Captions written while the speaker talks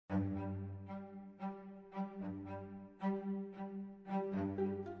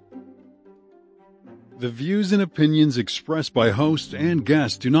The views and opinions expressed by host and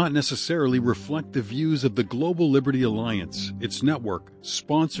guests do not necessarily reflect the views of the Global Liberty Alliance, its network,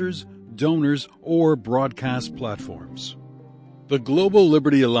 sponsors, donors, or broadcast platforms. The Global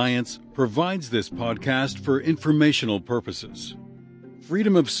Liberty Alliance provides this podcast for informational purposes.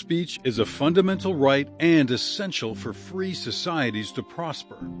 Freedom of speech is a fundamental right and essential for free societies to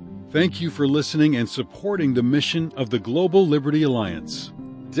prosper. Thank you for listening and supporting the mission of the Global Liberty Alliance,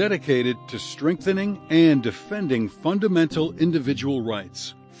 dedicated to strengthening and defending fundamental individual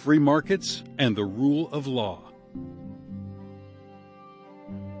rights, free markets, and the rule of law.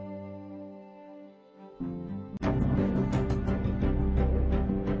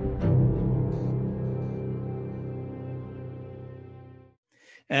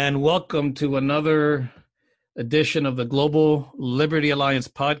 And welcome to another edition of the Global Liberty Alliance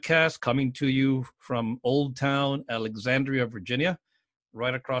podcast, coming to you from Old Town, Alexandria, Virginia,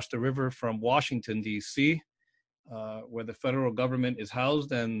 right across the river from Washington, D.C., where the federal government is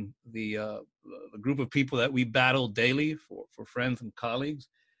housed, and the group of people that we battle daily for friends and colleagues.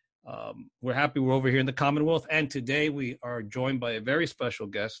 We're happy we're over here in the Commonwealth, and today we are joined by a very special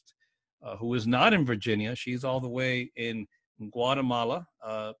guest who is not in Virginia. She's all the way in Guatemala,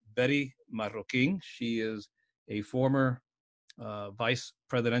 Betty Marroquin. She is a former vice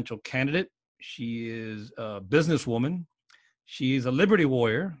presidential candidate. She is a businesswoman. She is a liberty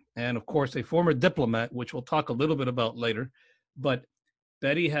warrior, and of course, a former diplomat, which we'll talk a little bit about later. But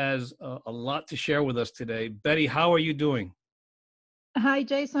Betty has a lot to share with us today. Betty, how are you doing? Hi,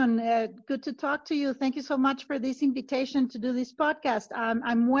 Jason. Good to talk to you. Thank you so much for this invitation to do this podcast.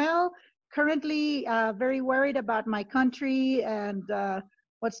 I'm well. Currently very worried about my country and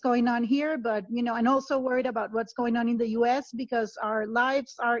what's going on here, but and also worried about what's going on in the U.S. because our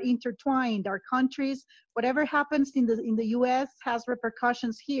lives are intertwined. Our countries, whatever happens in the U.S. has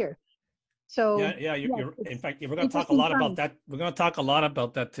repercussions here. So you're in fact, we're going to talk a lot about that. We're going to talk a lot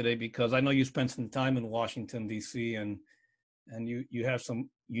about that today because I know you spent some time in Washington D.C. and you have some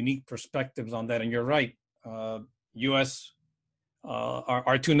unique perspectives on that. And you're right, U.S.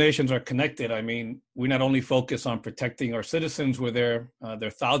 Our two nations are connected. I mean, we not only focus on protecting our citizens, there are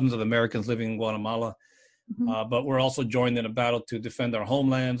thousands of Americans living in Guatemala, but we're also joined in a battle to defend our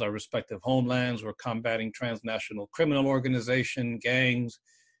homelands, our respective homelands. We're combating transnational criminal organization, gangs,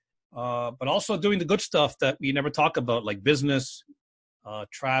 but also doing the good stuff that we never talk about, like business,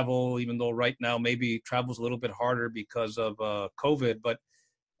 travel, even though right now maybe travel's a little bit harder because of COVID. But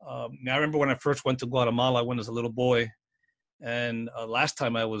I remember when I first went to Guatemala, I went as a little boy. And last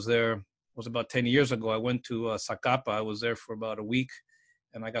time I was there was about 10 years ago. I went to Zacapa. I was there for about a week,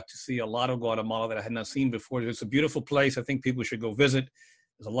 and I got to see a lot of Guatemala that I had not seen before. It's a beautiful place. I think people should go visit.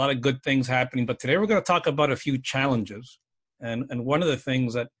 There's a lot of good things happening. But today we're going to talk about a few challenges. And one of the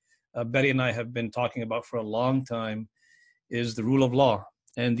things that Betty and I have been talking about for a long time is the rule of law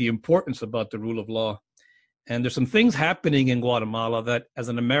and the importance about the rule of law. And there's some things happening in Guatemala that, as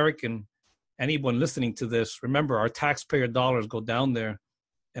an American, anyone listening to this, remember, our taxpayer dollars go down there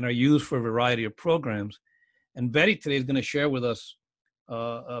and are used for a variety of programs. And Betty today is going to share with us,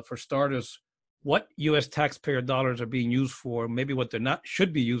 for starters, what U.S. taxpayer dollars are being used for, maybe what they're not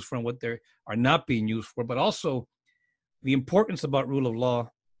should be used for and what they are not being used for, but also the importance about rule of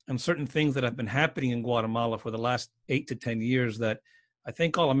law and certain things that have been happening in Guatemala for the last 8 to 10 years that I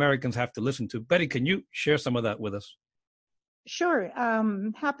think all Americans have to listen to. Betty, can you share some of that with us? Sure.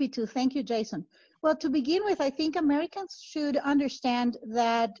 Happy to. Thank you, Jason. Well, to begin with, I think Americans should understand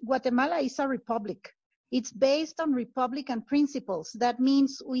that Guatemala is a republic. It's based on Republican principles. That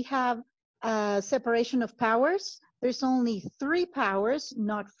means we have separation of powers. There's only 3 powers,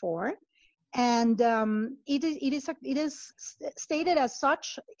 not 4. And it is stated as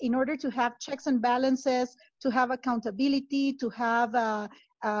such in order to have checks and balances, to have accountability, to have a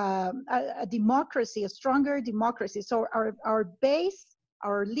democracy, a stronger democracy. So our base,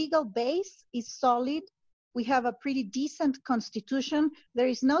 our legal base is solid. We have a pretty decent constitution. There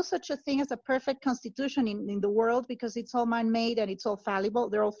is no such a thing as a perfect constitution in the world because it's all man-made and it's all fallible.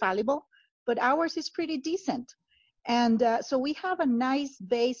 They're all fallible, but ours is pretty decent. And so we have a nice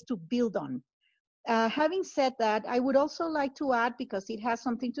base to build on. Having said that, I would also like to add, because it has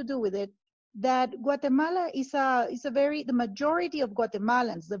something to do with it, that Guatemala is the majority of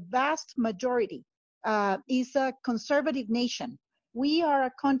Guatemalans, the vast majority, is a conservative nation. We are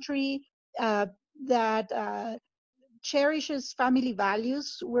a country that cherishes family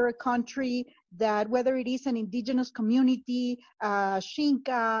values. We're a country that, whether it is an indigenous community,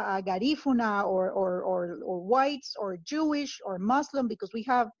 Xinca, Garifuna, or whites, or Jewish, or Muslim, because we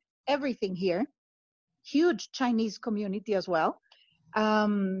have everything here. Huge Chinese community as well,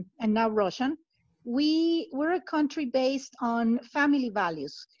 and now Russian. we're a country based on family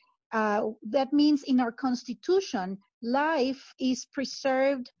values. That means in our constitution, life is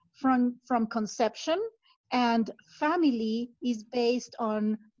preserved from conception, and family is based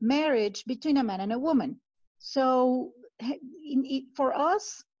on marriage between a man and a woman. So for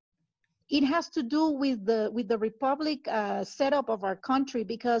us, it has to do with the republic setup of our country,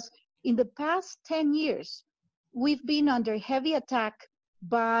 because in the past 10 years, we've been under heavy attack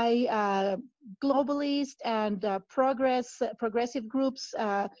by globalist and progressive groups.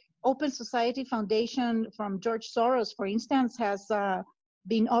 Open Society Foundation from George Soros, for instance, has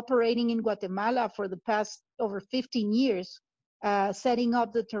been operating in Guatemala for the past over 15 years, setting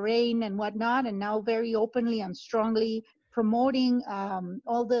up the terrain and whatnot, and now very openly and strongly promoting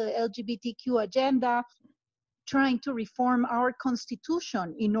all the LGBTQ agenda, trying to reform our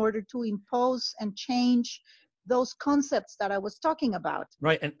constitution in order to impose and change those concepts that I was talking about.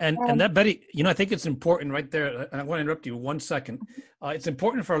 Right. And that, Betty, I think it's important right there. And I want to interrupt you 1 second. It's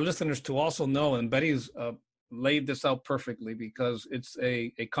important for our listeners to also know, and Betty's laid this out perfectly, because it's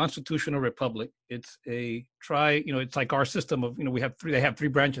a constitutional republic. It's it's like our system of, they have three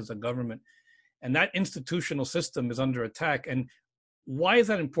branches of government, and that institutional system is under attack. And why is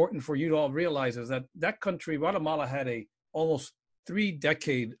that important for you to all realize is that country, Guatemala, had a almost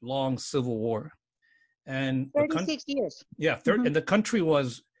 3-decade long civil war. And 36 years. Yeah. And the country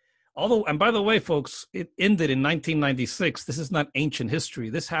was, and by the way, folks, it ended in 1996. This is not ancient history.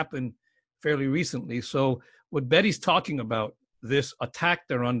 This happened fairly recently. So what Betty's talking about, this attack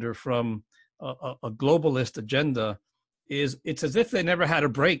they're under from a globalist agenda, it's as if they never had a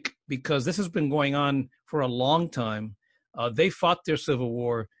break, because this has been going on for a long time. They fought their civil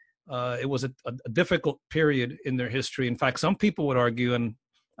war. It was a difficult period in their history. In fact, some people would argue, and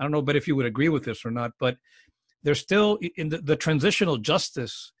I don't know, but if you would agree with this or not, but they're still in the transitional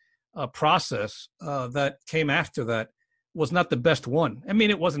justice process that came after that was not the best one. I mean,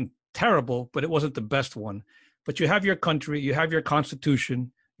 it wasn't terrible, but it wasn't the best one. But you have your country, you have your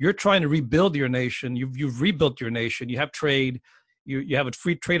constitution, you're trying to rebuild your nation, you've rebuilt your nation, you have trade, you have a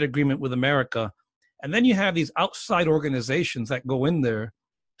free trade agreement with America. And then you have these outside organizations that go in there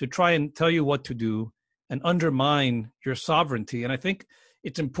to try and tell you what to do and undermine your sovereignty. And I think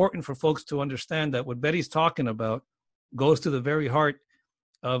it's important for folks to understand that what Betty's talking about goes to the very heart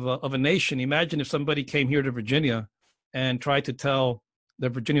of a nation. Imagine if somebody came here to Virginia and tried to tell the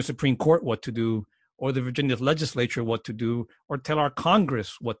Virginia Supreme Court what to do, or the Virginia legislature what to do, or tell our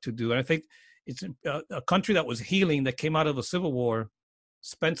Congress what to do. And I think it's a country that was healing, that came out of a civil war,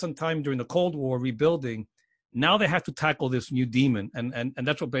 spent some time during the Cold War rebuilding. Now they have to tackle this new demon. And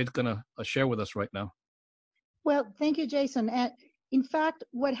that's what Betty's going to share with us right now. Well, thank you, Jason. In fact,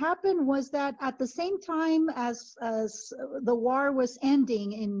 what happened was that at the same time as the war was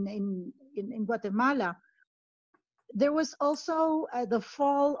ending in Guatemala, there was also the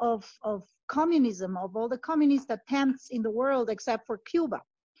fall of communism, of all the communist attempts in the world except for Cuba.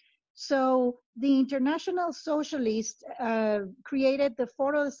 So the International Socialists created the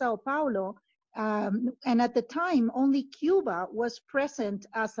Foro de Sao Paulo, and at the time, only Cuba was present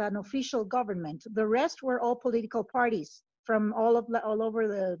as an official government. The rest were all political parties from all over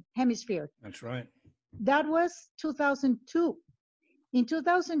the hemisphere. That's right. That was 2002. In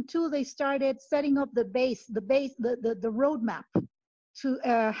 2002, they started setting up the roadmap to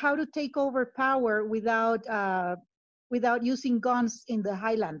how to take over power without using guns in the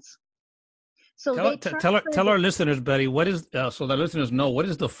highlands. So tell our listeners, Betty, what is so the listeners know, what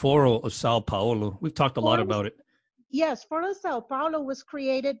is the Foro of Sao Paulo? We've talked a lot about it. Yes, Foro de Sao Paulo was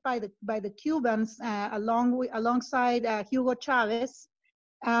created by the Cubans alongside Hugo Chavez,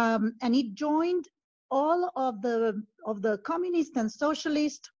 and it joined all of the communist and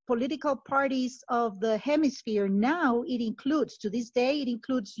socialist political parties of the hemisphere. Now it includes, to this day, it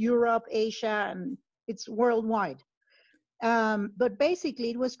includes Europe, Asia, and it's worldwide. But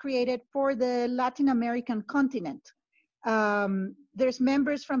basically, it was created for the Latin American continent. There's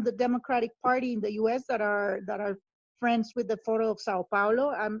members from the Democratic Party in the U.S. that are friends with the Foro of Sao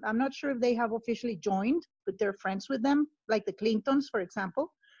Paulo. I'm not sure if they have officially joined, but they're friends with them, like the Clintons, for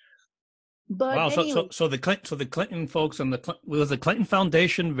example. But wow, anyway, so the Clinton folks and was the Clinton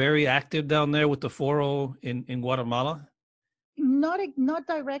Foundation very active down there with the Foro in Guatemala? Not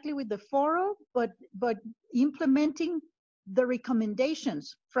directly with the Foro, but implementing the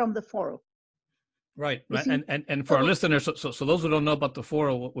recommendations from the Foro. Right. And for our listeners, so those who don't know about the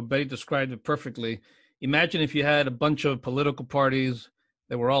Foro, what Betty described it perfectly. Imagine if you had a bunch of political parties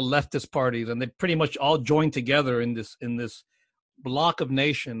that were all leftist parties, and they pretty much all joined together in this block of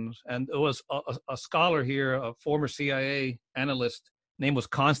nations. And it was a scholar here, a former CIA analyst, name was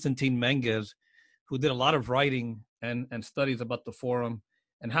Constantine Menges, who did a lot of writing and studies about the forum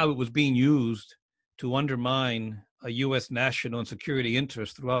and how it was being used to undermine a U.S. national and security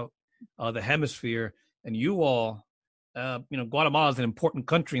interest throughout the hemisphere. And you all, Guatemala is an important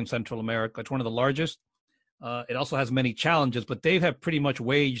country in Central America. It's one of the largest. It also has many challenges, but they have pretty much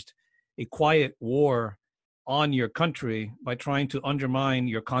waged a quiet war on your country by trying to undermine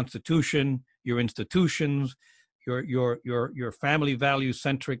your constitution, your institutions, your family value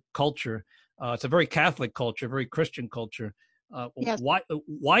centric culture. It's a very Catholic culture, very Christian culture. Yes.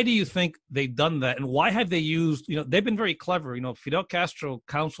 Why do you think they've done that, and why have they used? They've been very clever. Fidel Castro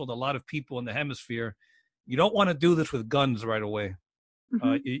counseled a lot of people in the hemisphere. You don't want to do this with guns right away.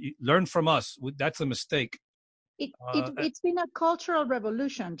 Mm-hmm. You learn from us. That's a mistake. It's been a cultural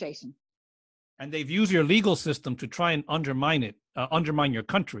revolution, Jason. And they've used your legal system to try and undermine it, undermine your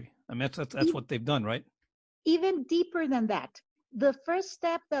country. I mean, that's what they've done, right? Even deeper than that. The first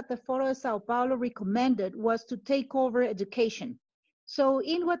step that the Foro de Sao Paulo recommended was to take over education. So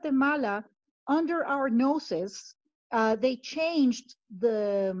in Guatemala, under our noses, they changed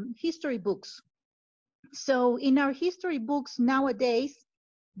the history books. So in our history books nowadays,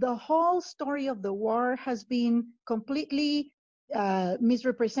 the whole story of the war has been completely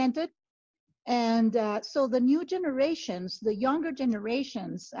misrepresented. And so the new generations, the younger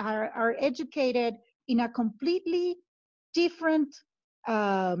generations are educated in a completely different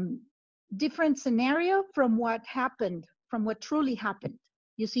scenario from what happened, from what truly happened.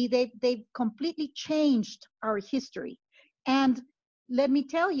 You see, they've completely changed our history. And let me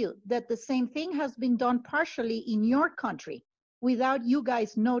tell you that the same thing has been done partially in your country without you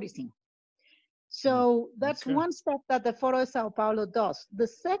guys noticing. So that's one step that the Foro de Sao Paulo does. The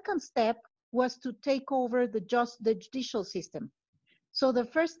second step was to take over the judicial system. So the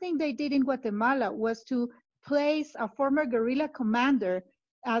first thing they did in Guatemala was to place a former guerrilla commander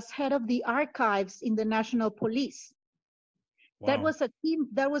as head of the archives in the national police. Wow. That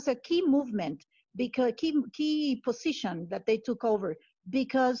was a key movement, because key position that they took over,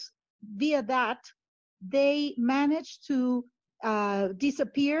 because via that they managed to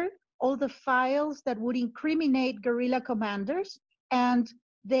disappear all the files that would incriminate guerrilla commanders, and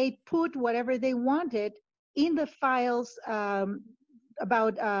they put whatever they wanted in the files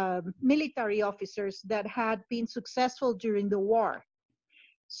about military officers that had been successful during the war.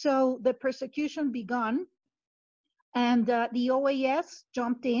 So the persecution began, and the OAS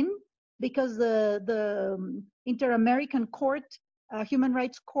jumped in because the Inter-American Court, Human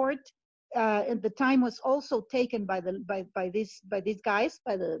Rights Court, at the time was also taken by these guys,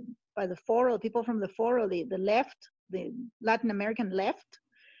 by the Foro, people from the Foro, the left, the Latin American left.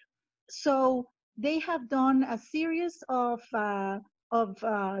 So they have done a series of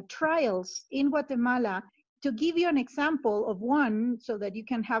trials in Guatemala. To give you an example of one, so that you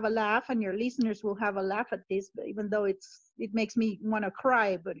can have a laugh and your listeners will have a laugh at this, even though it makes me want to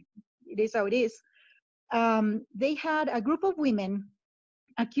cry, but it is how it is. They had a group of women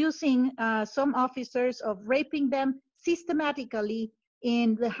accusing some officers of raping them systematically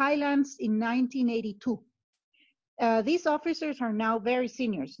in the highlands in 1982. These officers are now very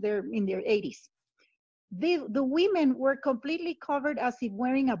seniors. They're in their 80s. The women were completely covered as if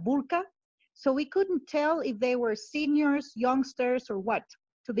wearing a burqa, so we couldn't tell if they were seniors, youngsters, or what,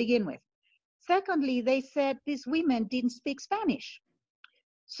 to begin with. Secondly, they said these women didn't speak Spanish,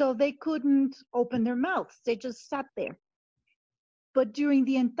 so they couldn't open their mouths. They just sat there. But during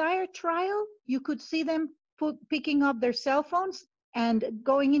the entire trial, you could see them picking up their cell phones and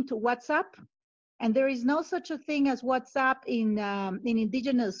going into WhatsApp. And there is no such a thing as WhatsApp in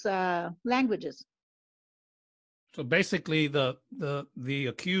indigenous languages. So basically, the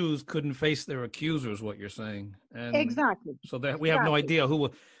accused couldn't face their accusers. What you're saying, and exactly. So that we have no idea who.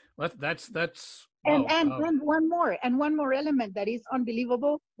 That's. Wow, and one more element that is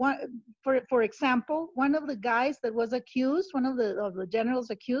unbelievable. For example, one of the guys that was accused, one of the generals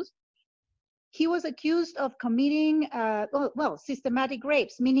accused, he was accused of committing systematic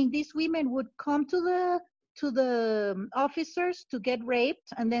rapes, meaning these women would come to the officers to get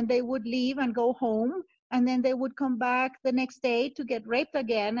raped, and then they would leave and go home, and then they would come back the next day to get raped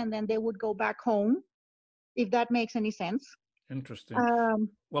again, and then they would go back home, if that makes any sense. Interesting.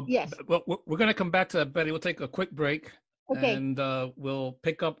 Yes. Well, we're going to come back to that, Betty. We'll take a quick break, and we'll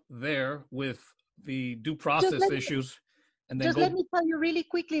pick up there with the due process issues. And then let me tell you really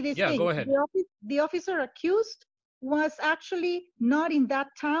quickly this thing. Yeah, go ahead. The officer accused was actually not in that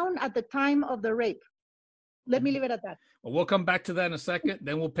town at the time of the rape. Let me leave it at that. Well, we'll come back to that in a second.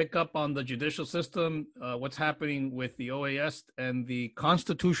 Then we'll pick up on the judicial system, what's happening with the OAS and the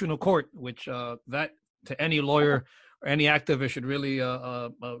Constitutional Court, which that to any lawyer or any activist should really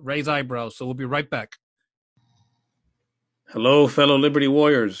raise eyebrows. So we'll be right back. Hello, fellow Liberty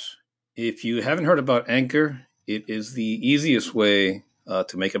Warriors. If you haven't heard about Anchor, it is the easiest way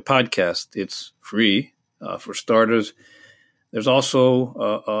to make a podcast. It's free for starters. There's also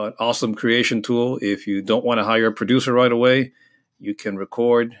an awesome creation tool. If you don't want to hire a producer right away, you can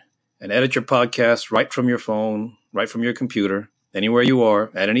record and edit your podcast right from your phone, right from your computer, anywhere you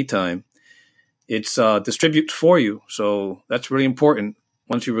are at any time. It's distributes for you. So that's really important.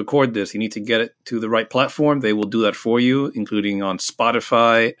 Once you record this, you need to get it to the right platform. They will do that for you, including on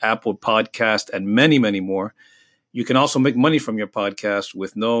Spotify, Apple Podcast, and many, many more. You can also make money from your podcast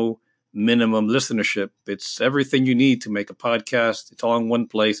with no minimum listenership. It's everything you need to make a podcast. It's all in one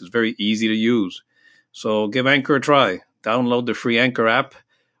place. It's very easy to use. So give Anchor a try. Download the free Anchor app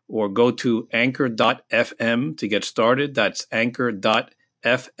or go to anchor.fm to get started. That's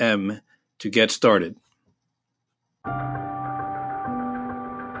anchor.fm to get started.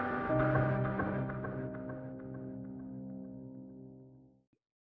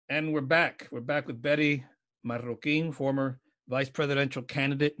 And we're back. We're back with Betty Marroquin, former vice presidential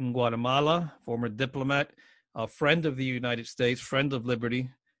candidate in Guatemala, former diplomat, a friend of the United States, friend of liberty,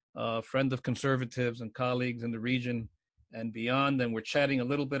 friend of conservatives and colleagues in the region and beyond. And we're chatting a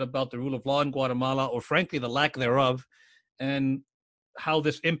little bit about the rule of law in Guatemala, or frankly, the lack thereof, and how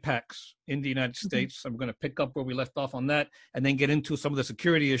this impacts in the United States. I'm going to pick up where we left off on that and then get into some of the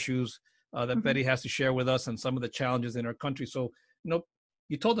security issues that Betty has to share with us and some of the challenges in our country. So,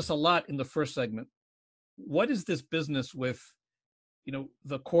 you told us a lot in the first segment. What is this business with,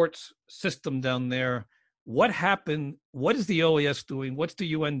 the courts system down there? What happened? What is the OAS doing? What's the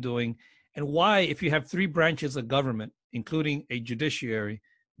UN doing? And why, if you have three branches of government, including a judiciary,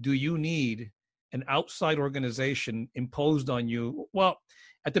 do you need an outside organization imposed on you? Well,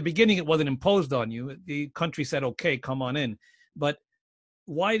 at the beginning, it wasn't imposed on you. The country said, okay, come on in. But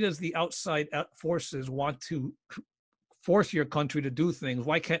why does the outside forces want to force your country to do things?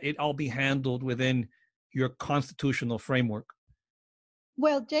 Why can't it all be handled within your constitutional framework?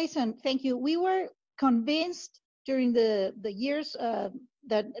 Well, Jason, thank you. We were convinced during the years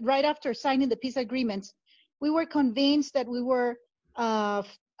that right after signing the peace agreements, we were convinced that we were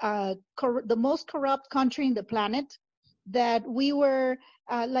the most corrupt country in the planet, that we were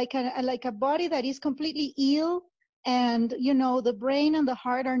like a body that is completely ill, and the brain and the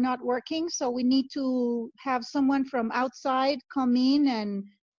heart are not working, so we need to have someone from outside come in and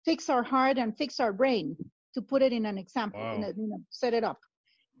fix our heart and fix our brain, to put it in an example. Wow. Set it up.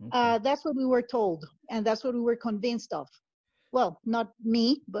 Okay. That's what we were told, and that's what we were convinced of. Well, not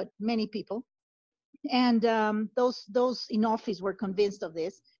me, but many people. And those in office were convinced of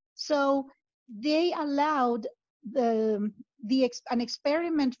this. So they allowed an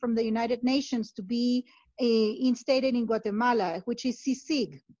experiment from the United Nations to be instated in Guatemala, which is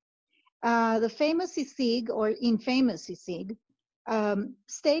CICIG. The famous CICIG, or infamous CICIG,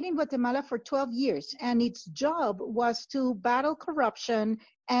 stayed in Guatemala for 12 years, and its job was to battle corruption,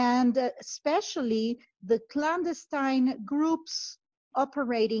 and especially the clandestine groups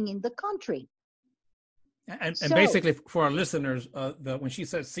operating in the country. And basically, for our listeners, when she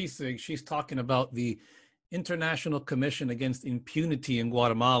says CICIG, she's talking about the International Commission Against Impunity in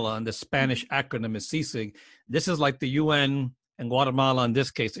Guatemala, and the Spanish acronym is CICIG. This is like the UN and Guatemala, in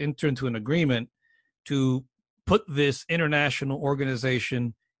this case, enter into an agreement to put this international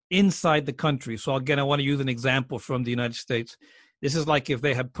organization inside the country. So again, I want to use an example from the United States. This is like if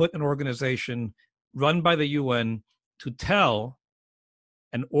they had put an organization run by the UN to tell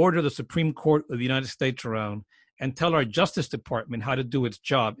and order the Supreme Court of the United States around and tell our Justice Department how to do its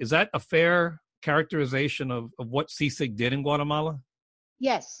job. Is that a fair characterization of what CICIG did in Guatemala?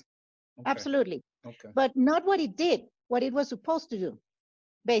 Yes, okay. Absolutely. Okay. But not what it did, what it was supposed to do,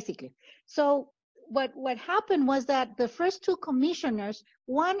 basically. So what happened was that the first two commissioners,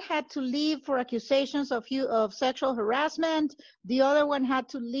 one had to leave for accusations of sexual harassment. The other one had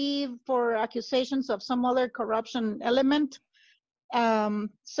to leave for accusations of some other corruption element.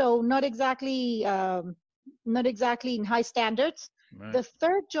 So not exactly in high standards. Right. The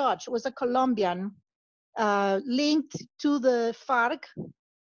third judge was a Colombian, linked to the FARC,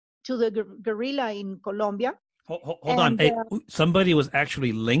 to the guerrilla in Colombia. Hold on. Hey, somebody was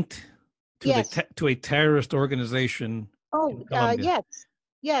actually linked to yes. to a terrorist organization. Oh,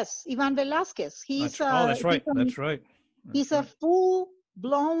 yes, Ivan Velasquez. He's that's right. That's right. He's a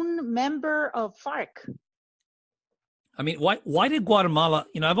full-blown member of FARC. I mean, why did Guatemala?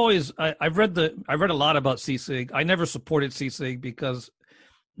 I've read a lot about CICIG. I never supported CICIG because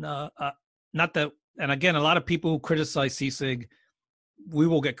not that. And again, a lot of people who criticize CICIG, we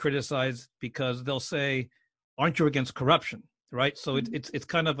will get criticized because they'll say, aren't you against corruption? Right. So it's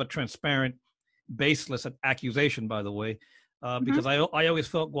kind of a transparent, baseless accusation, by the way, because I always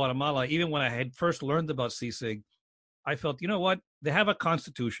felt Guatemala, even when I had first learned about CICIG, I felt, you know what? They have a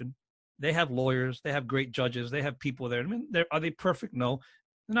constitution. They have lawyers. They have great judges. They have people there. I mean, are they perfect? No.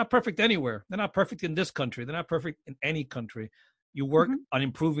 They're not perfect anywhere. They're not perfect in this country. They're not perfect in any country. You work on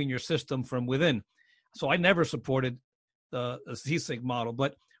improving your system from within. So I never supported the CICIG model.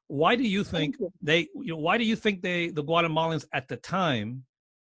 But why do you think why do you think the Guatemalans at the time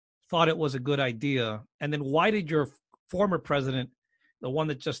thought it was a good idea? And then why did your former president, the one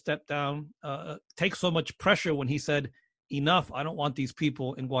that just stepped down, take so much pressure when he said, enough, I don't want these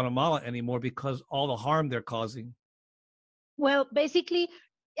people in Guatemala anymore because all the harm they're causing? Well, basically,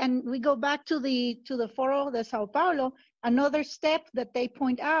 and we go back to the Foro de Sao Paulo, another step that they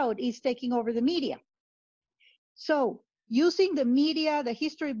point out is taking over the media. So using the media, the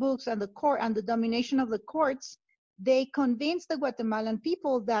history books, and the court and the domination of the courts, they convinced the Guatemalan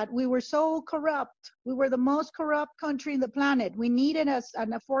people that we were so corrupt. We were the most corrupt country in the planet. We needed a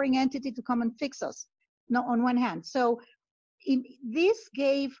foreign entity to come and fix us. No, on one hand. So this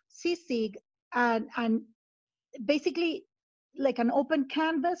gave CICIG and basically like an open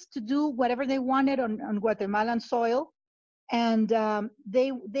canvas to do whatever they wanted on Guatemalan soil. And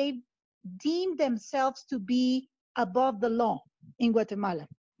they deemed themselves to be above the law in Guatemala.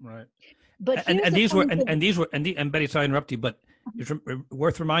 Right. But and these were Betty, sorry to interrupt you, but it's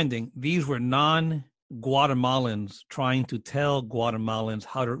worth reminding, these were non-Guatemalans trying to tell Guatemalans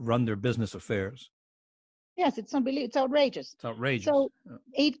how to run their business affairs. Yes, it's unbelievable. It's outrageous. It's outrageous. So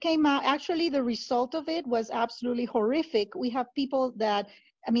it came out, actually the result of it was absolutely horrific. We have people that,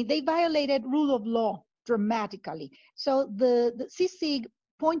 I mean, they violated rule of law dramatically. So the CICIG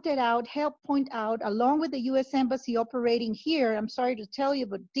helped point out, along with the U.S. Embassy operating here, I'm sorry to tell you,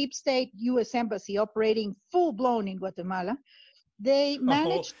 but deep state U.S. Embassy operating full-blown in Guatemala, they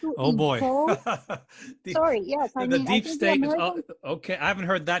managed to impose... boy. Sorry, yes. I mean, deep state, okay, I haven't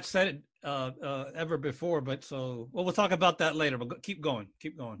heard that said ever before, but we'll talk about that later, but keep going.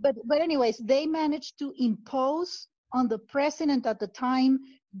 But anyways, they managed to impose on the president at the time,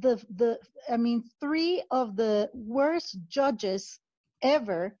 three of the worst judges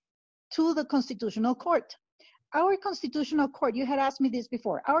ever to the Constitutional Court. Our Constitutional Court, you had asked me this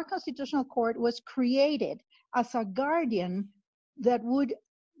before, our Constitutional Court was created as a guardian that would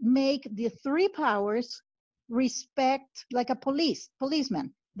make the three powers respect, like a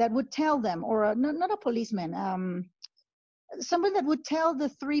policeman that would tell them, or not a policeman, someone that would tell the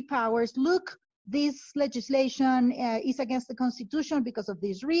three powers, look, this legislation is against the Constitution because of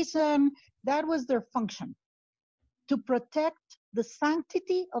this reason. That was their function, to protect the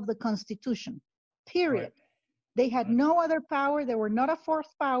sanctity of the Constitution, period. Right. They had no other power. They were not a fourth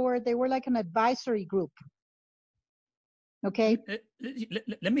power. They were like an advisory group. Okay?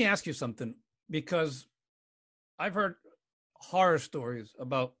 Let me ask you something, because I've heard horror stories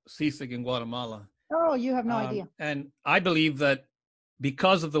about CICIG in Guatemala. Oh, you have no idea. And I believe that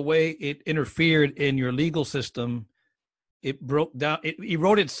because of the way it interfered in your legal system, it broke down, it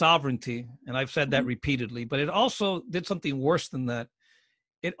eroded sovereignty. And I've said that repeatedly, but it also did something worse than that.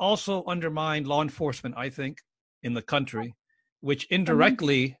 It also undermined law enforcement, I think, in the country, which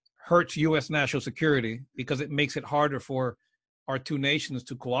indirectly hurts U.S. national security because it makes it harder for our two nations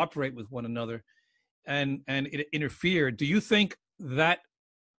to cooperate with one another. And it interfered. Do you think that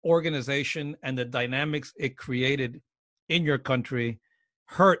organization and the dynamics it created in your country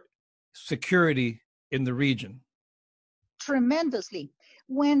hurt security in the region? Tremendously.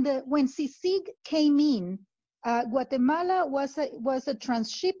 When CICIG came in, Guatemala was a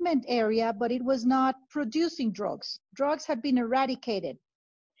transshipment area, but it was not producing drugs. Drugs had been eradicated.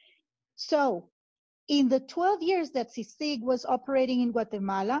 So in the 12 years that CICIG was operating in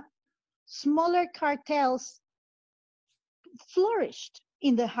Guatemala, smaller cartels flourished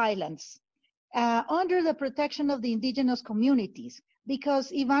in the highlands under the protection of the indigenous communities,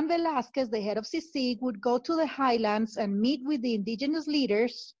 because Ivan Velázquez, the head of CICIG, would go to the highlands and meet with the indigenous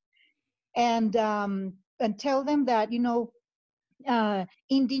leaders and tell them that,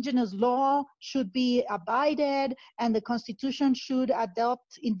 indigenous law should be abided and the Constitution should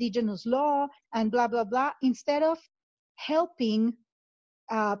adopt indigenous law and blah, blah, blah, instead of helping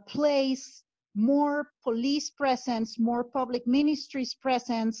place more police presence, more public ministries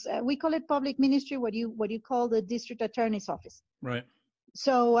presence. We call it public ministry, what you call the district attorney's office. Right.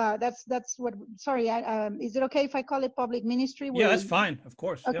 So that's what, sorry, is it okay if I call it public ministry? Yeah, that's fine, of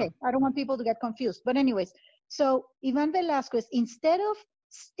course. Okay, yeah. I don't want people to get confused. But anyways, so Ivan Velázquez, instead of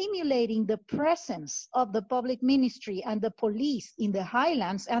stimulating the presence of the public ministry and the police in the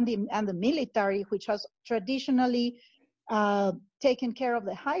highlands and the military, which has traditionally taken care of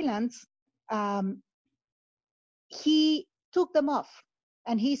the highlands, he took them off.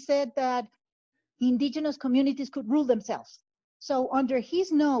 And he said that indigenous communities could rule themselves. So under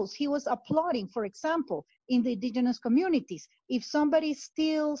his nose, he was applauding, for example, in the indigenous communities, if somebody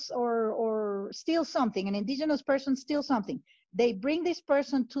steals or steals something, an indigenous person steals something, they bring this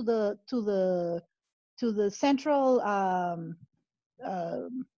person to the central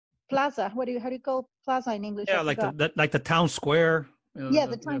plaza. How do you call plaza in English? Yeah, like the town square. Yeah,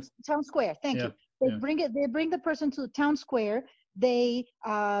 the town square. Thank you. They bring the person to the town square. They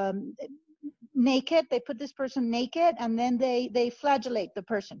naked. They put this person naked, and then they flagellate the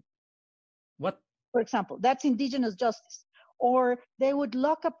person. What? For example, that's indigenous justice. Or they would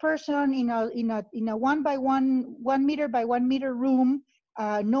lock a person in a 1 meter by 1 meter room,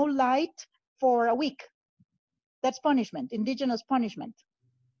 no light, for a week. That's punishment, indigenous punishment.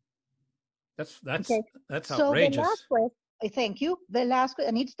 That's outrageous. So Velasquez, thank you, Velasquez,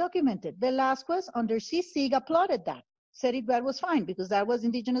 and it's documented. Velasquez under CICIG applauded that, said that was fine because that was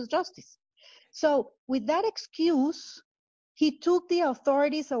indigenous justice. So with that excuse, he took the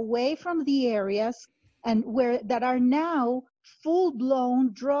authorities away from the areas and that are now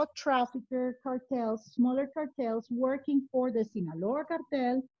full-blown drug trafficker cartels, smaller cartels, working for the Sinaloa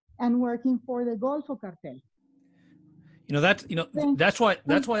cartel and working for the Golfo cartel. That's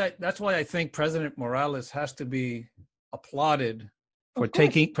why I think President Morales has to be applauded for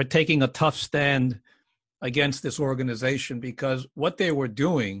taking a tough stand against this organization, because what they were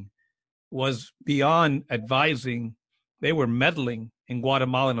doing was beyond advising. They were meddling in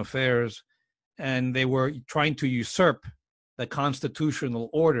Guatemalan affairs, and they were trying to usurp the constitutional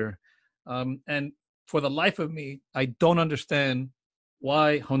order. And for the life of me, I don't understand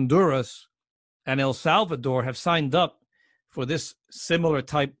why Honduras and El Salvador have signed up for this similar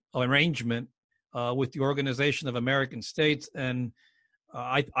type of arrangement with the Organization of American States. And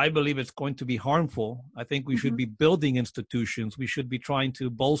I believe it's going to be harmful. I think we should be building institutions. We should be trying to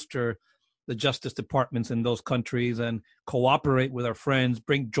bolster the justice departments in those countries and cooperate with our friends,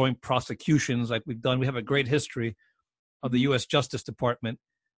 bring joint prosecutions like we've done. We have a great history of the U.S. Justice Department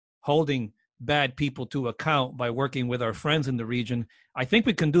holding bad people to account by working with our friends in the region. I think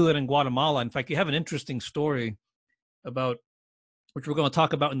we can do that in Guatemala. In fact, you have an interesting story about, which we're going to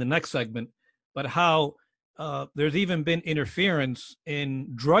talk about in the next segment, but how there's even been interference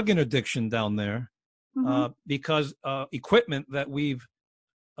in drug interdiction down there because equipment that we've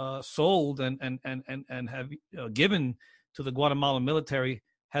sold and have given to the Guatemalan military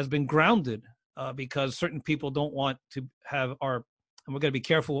has been grounded because certain people don't want to have and we're going to be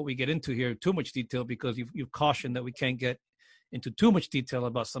careful what we get into here, too much detail, because you've cautioned that we can't get into too much detail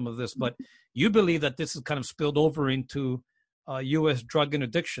about some of this, but you believe that this is kind of spilled over into U.S. drug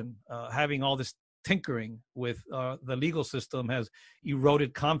interdiction. Having all this tinkering with the legal system has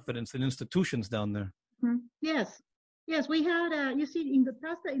eroded confidence in institutions down there. Yes, we had. You see, in the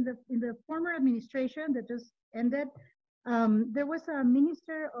past, in the former administration that just ended, there was a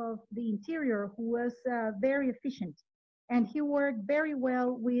minister of the Interior who was very efficient, and he worked very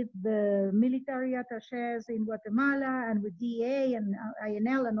well with the military attachés in Guatemala and with DEA and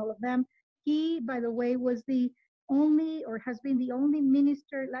INL and all of them. He, by the way, was the only, or has been the only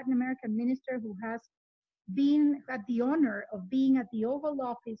minister, Latin American minister, who has had the honor of being at the Oval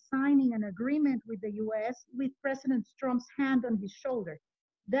Office signing an agreement with the U.S. with President Trump's hand on his shoulder.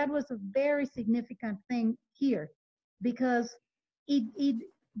 That was a very significant thing here because it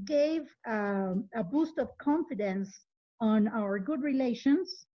gave a boost of confidence on our good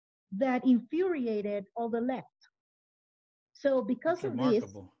relations that infuriated all the left. So because of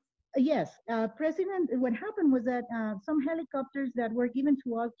this, yes, what happened was that some helicopters that were given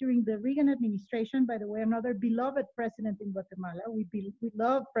to us during the Reagan administration, by the way, another beloved president in Guatemala, we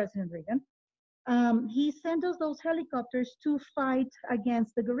love President Reagan, he sent us those helicopters to fight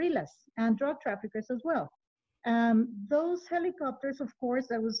against the guerrillas and drug traffickers as well. Those helicopters, of course,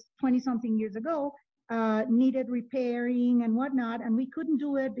 that was 20-something years ago, needed repairing and whatnot, and we couldn't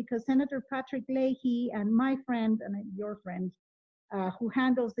do it because Senator Patrick Leahy and my friend, and your friend, who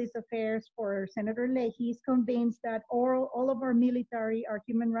handles these affairs for Senator Leahy, is convinced that all of our military are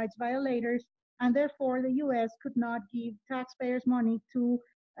human rights violators, and therefore the U.S. could not give taxpayers money to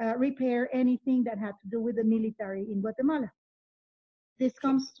repair anything that had to do with the military in Guatemala. This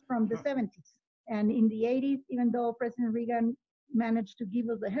comes from the 70s. And in the 80s, even though President Reagan managed to give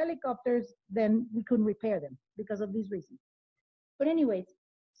us the helicopters, then we couldn't repair them because of these reasons. But anyways,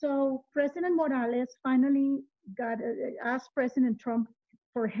 so President Morales finally asked President Trump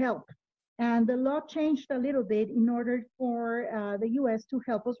for help. And the law changed a little bit in order for the US to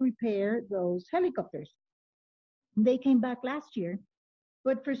help us repair those helicopters. They came back last year,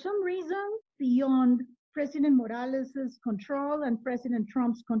 but for some reason, beyond President Morales's control and President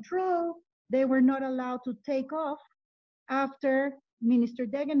Trump's control, they were not allowed to take off after Minister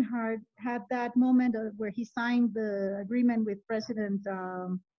Degenhardt had that moment where he signed the agreement with President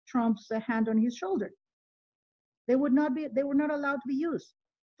Trump's hand on his shoulder. They were not allowed to be used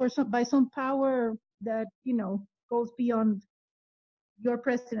by some power that, goes beyond your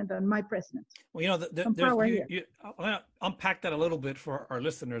president and my president. Well, I want to unpack that a little bit for our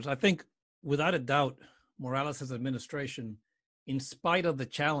listeners. I think, without a doubt, Morales' administration, in spite of the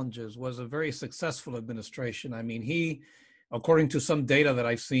challenges, was a very successful administration. I mean, he, according to some data that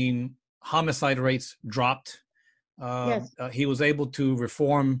I've seen, homicide rates dropped. Yes. He was able to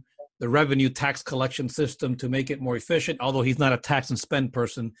reform the revenue tax collection system to make it more efficient, although he's not a tax and spend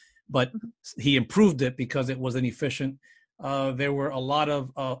person, but he improved it because it was inefficient. There were a lot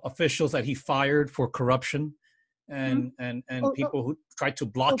of officials that he fired for corruption and people who tried to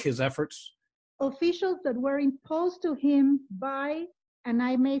block his efforts. Officials that were imposed to him by, and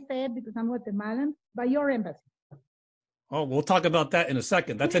I may say it because I'm Guatemalan, by your embassy. Oh, we'll talk about that in a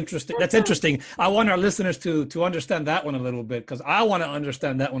second. That's interesting. That's interesting. I want our listeners to understand that one a little bit, because I want to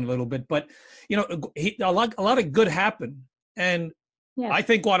understand that one a little bit. But, a lot of good happened. And yes, I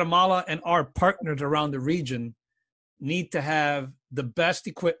think Guatemala and our partners around the region need to have the best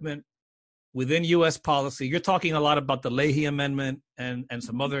equipment within U.S. policy. You're talking a lot about the Leahy Amendment and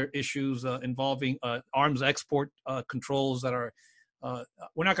some other issues involving arms export controls that are,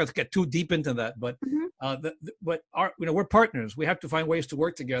 we're not going to get too deep into that, but we're partners. We have to find ways to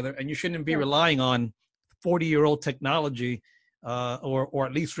work together, and you shouldn't be relying on 40-year-old technology or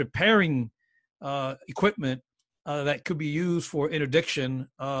at least repairing equipment that could be used for interdiction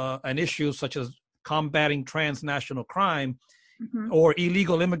and issues such as combating transnational crime or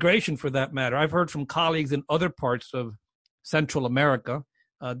illegal immigration, for that matter. I've heard from colleagues in other parts of Central America,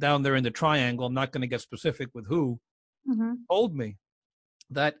 down there in the Triangle, I'm not going to get specific with who, told me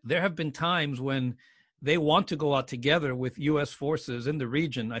that there have been times when they want to go out together with U.S. forces in the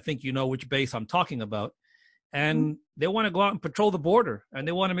region. I think you know which base I'm talking about. And they want to go out and patrol the border, and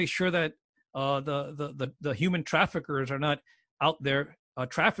they want to make sure that the human traffickers are not out there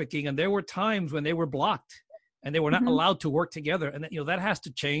trafficking. And there were times when they were blocked and they were not allowed to work together. And that has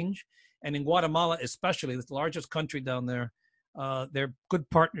to change. And in Guatemala, especially, the largest country down there, they're good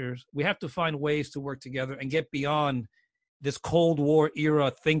partners. We have to find ways to work together and get beyond this Cold War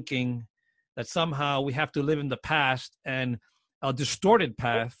era thinking that somehow we have to live in the past, and a distorted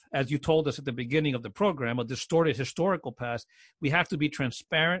path, as you told us at the beginning of the program, a distorted historical past. We have to be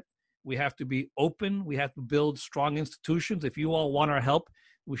transparent. We have to be open. We have to build strong institutions. If you all want our help,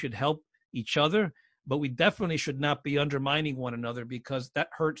 we should help each other, but we definitely should not be undermining one another, because that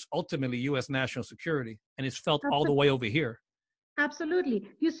hurts ultimately U.S. national security, and it's felt all the way over here. Absolutely.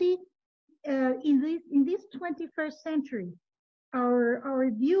 You see, in this 21st century, our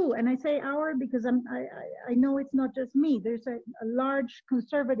view, and I say our because I know it's not just me, there's a large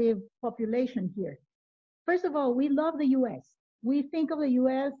conservative population here. First of all, we love the U.S. We think of the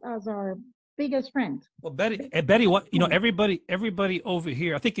U.S. as our biggest friend. Well, Betty, what everybody over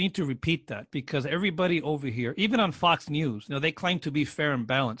here, I think you need to repeat that, because everybody over here, even on Fox News, they claim to be fair and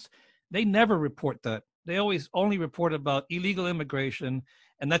balanced. They never report that. They always only report about illegal immigration,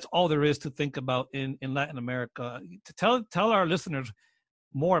 and that's all there is to think about in Latin America. To tell our listeners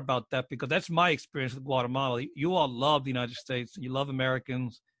more about that, because that's my experience with Guatemala. You all love the United States, you love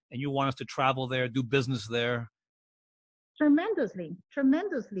Americans, and you want us to travel there, do business there. Tremendously.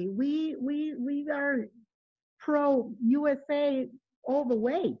 We are pro USA all the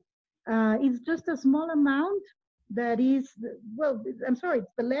way. It's just a small amount that is, it's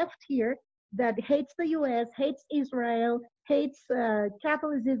the left here that hates the US, hates Israel, hates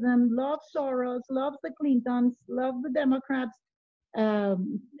Catholicism, loves Soros, loves the Clintons, loves the Democrats.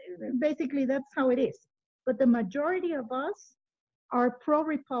 Basically, that's how it is. But the majority of us are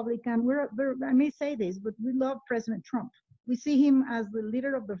pro-Republican. I may say this, but we love President Trump. We see him as the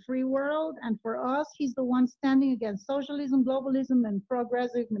leader of the free world, and for us, he's the one standing against socialism, globalism, and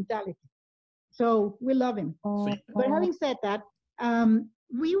progressive mentality. So we love him. But having said that,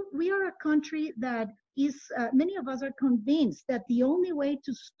 we are a country that is, many of us are convinced that the only way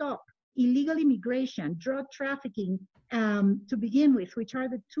to stop illegal immigration, drug trafficking, to begin with, which are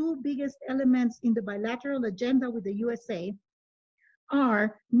the two biggest elements in the bilateral agenda with the USA,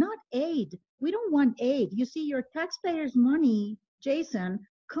 are not aid. We don't want aid. You see, your taxpayers' money, Jason,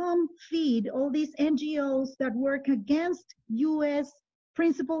 come feed all these NGOs that work against U.S.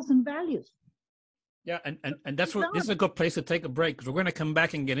 principles and values. Yeah, and that's what this is a good place to take a break, because we're going to come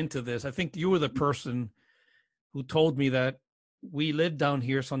back and get into this. I think you were the person who told me that we live down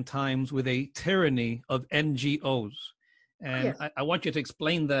here sometimes with a tyranny of NGOs. And Yes. I want you to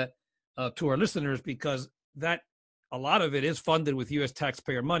explain that to our listeners, because that a lot of it is funded with U.S.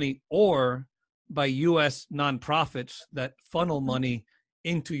 taxpayer money or by U.S. nonprofits that funnel money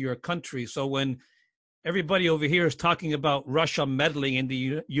into your country. So when everybody over here is talking about Russia meddling in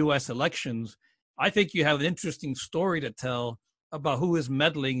the U.S. elections, I think you have an interesting story to tell about who is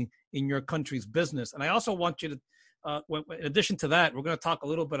meddling in your country's business. And I also want you to, in addition to that, we're going to talk a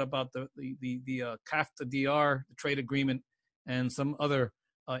little bit about the CAFTA-DR, the trade agreement, and some other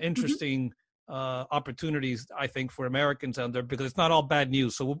interesting opportunities, I think, for Americans out there, because it's not all bad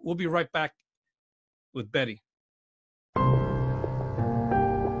news. So we'll be right back with Betty.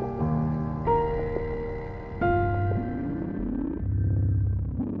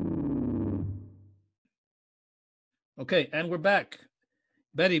 Okay, and we're back.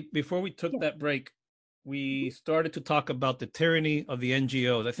 Betty, before we took that break, we started to talk about the tyranny of the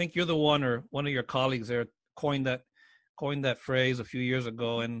NGOs. I think you're the one, or one of your colleagues there, coined that phrase a few years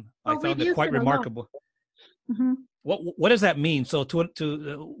ago, and I found it quite remarkable. Mm-hmm. What does that mean? So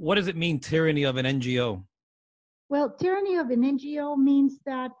what does it mean, tyranny of an NGO? Well, tyranny of an NGO means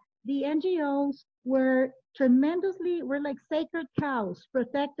that the NGOs were like sacred cows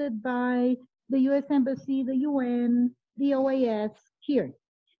protected by the U.S. Embassy, the UN, the OAS here.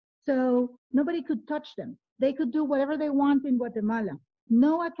 So nobody could touch them. They could do whatever they want in Guatemala.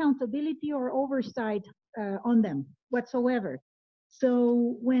 No accountability or oversight on them whatsoever.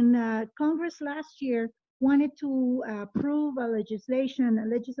 So when Congress last year wanted to approve a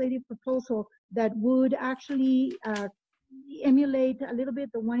legislative proposal that would actually emulate a little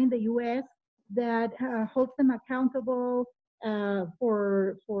bit the one in the U.S. that holds them accountable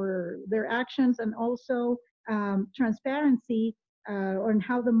for their actions, and also transparency on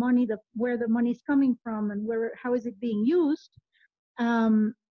how where the money is coming from and how is it being used.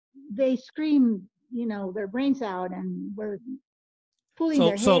 They scream, their brains out, and were pulling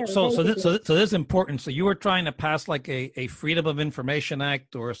their hair. So this is important. So you were trying to pass like a Freedom of Information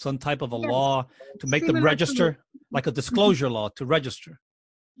Act or some type of a law to make them register, like a disclosure law to register.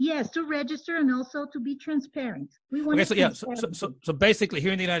 Yes, to register, and also to be transparent. So basically,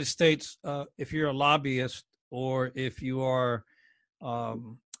 here in the United States, if you're a lobbyist or if you are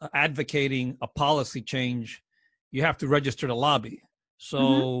advocating a policy change, you have to register to lobby.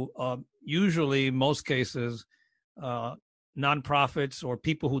 So usually, most cases, nonprofits or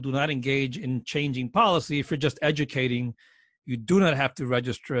people who do not engage in changing policy, if you're just educating, you do not have to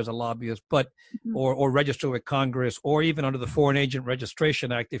register as a lobbyist, but or register with Congress, or even under the Foreign Agent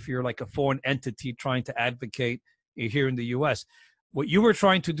Registration Act if you're like a foreign entity trying to advocate here in the U.S. What you were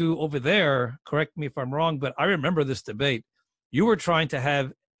trying to do over there, correct me if I'm wrong, but I remember this debate. You were trying to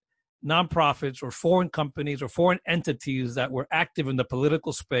have nonprofits or foreign companies or foreign entities that were active in the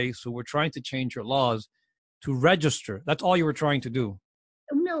political space who were trying to change your laws to register. That's all you were trying to do.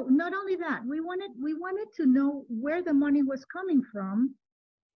 No, not only that. We wanted to know where the money was coming from,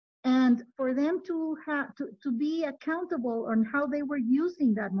 and for them to have to be accountable on how they were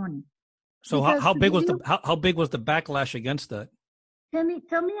using that money. So how big was the backlash against that? Tell me,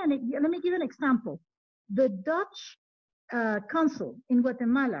 and let me give an example. The Dutch consul in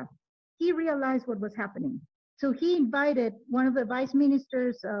Guatemala, he realized what was happening. So he invited one of the vice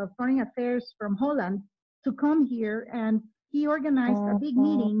ministers of foreign affairs from Holland to come here, and he organized a big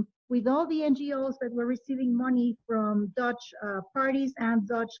meeting with all the NGOs that were receiving money from Dutch parties and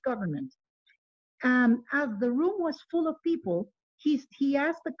Dutch government. As the room was full of people, he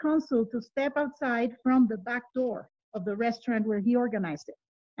asked the consul to step outside from the back door of the restaurant where he organized it.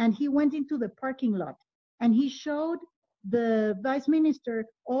 And he went into the parking lot, and he showed the vice minister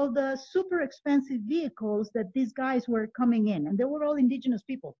all the super expensive vehicles that these guys were coming in. And they were all indigenous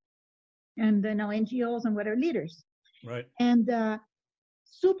people, and NGOs and whatever leaders. Right. And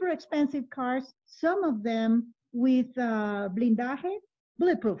super expensive cars, some of them with blindaje,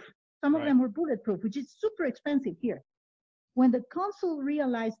 bulletproof. Some of them were bulletproof, which is super expensive here. When the consul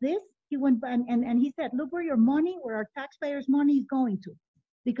realized this, he went and he said, look where your money, where our taxpayers' money is going to.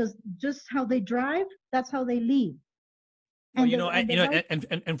 Because just how they drive, that's how they live.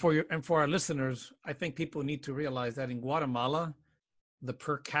 And for our listeners, I think people need to realize that in Guatemala, the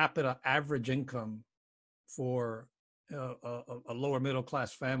per capita average income for a lower middle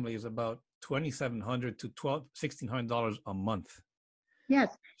class family is about $2,700 to $1,600 a month.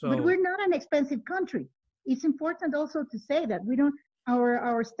 Yes, but we're not an expensive country. It's important also to say that we don't.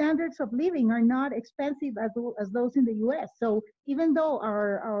 Our standards of living are not expensive as those in the U.S. So even though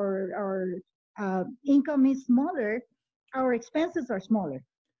our income is smaller, our expenses are smaller.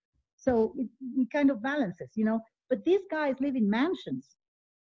 So it kind of balances, you know. But these guys live in mansions.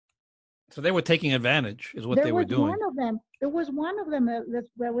 So they were taking advantage, is what they were doing. There was one of them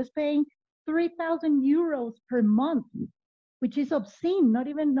that was paying 3,000 euros per month, which is obscene. Not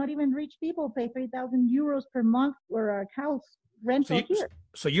even rich people pay 3,000 euros per month for a house rental here.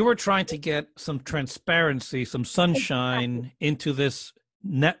 So you were trying to get some transparency, some sunshine into this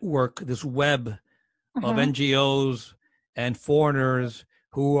network, this web of NGOs and foreigners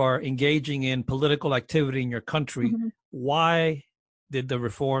who are engaging in political activity in your country. Why did the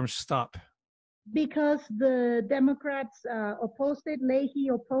reforms stop? Because the Democrats opposed it, Leahy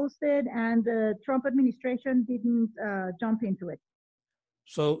opposed it, and the Trump administration didn't jump into it.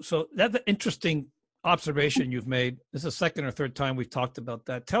 So that's an interesting observation you've made. This is the second or third time we've talked about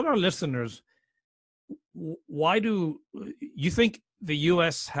that. Tell our listeners, why do you think the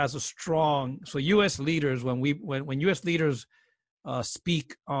U.S. has a strong? So U.S. leaders, when U.S. leaders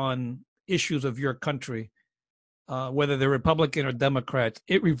speak on issues of your country, whether they're Republican or Democrats,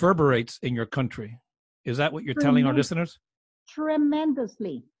 it reverberates in your country. Is that what you're telling our listeners?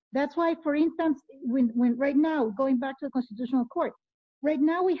 Tremendously. That's why, for instance, when right now, going back to the Constitutional Court, right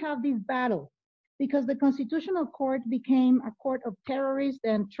now we have this battle because the Constitutional Court became a court of terrorists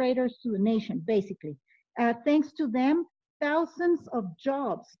and traitors to the nation, basically. Thanks to them, thousands of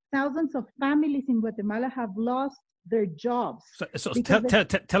jobs, thousands of families in Guatemala have lost their jobs. So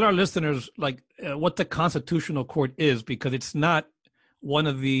tell our listeners what the Constitutional Court is, because it's not one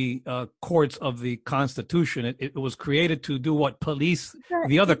of the courts of the Constitution. It was created to do what? Police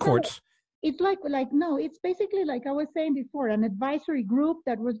the other courts. It's no, it's basically like I was saying before, an advisory group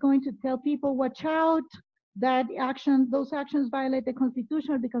that was going to tell people, watch out, those actions violate the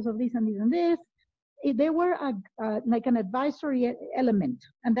Constitution because of this and this and this. They were like an advisory element,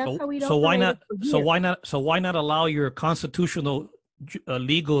 and that's how it operated. So why not allow your constitutional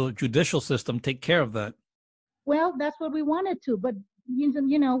legal judicial system take care of that? Well, that's what we wanted to, but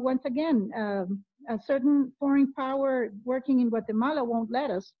you know, once again, a certain foreign power working in Guatemala won't let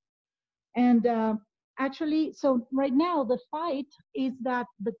us. And actually, so right now the fight is that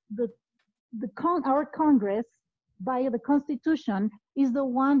our Congress, by the Constitution, is the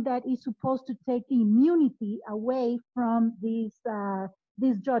one that is supposed to take the immunity away from these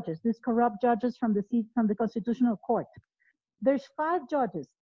judges, these corrupt judges from the Constitutional Court. There's 5 judges.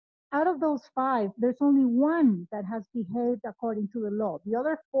 Out of those 5, there's only one that has behaved according to the law. The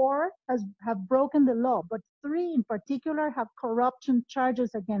other 4 have broken the law, but 3 in particular have corruption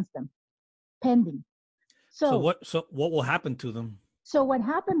charges against them pending. So what will happen to them? So what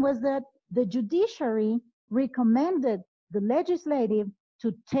happened was that the judiciary recommended the legislative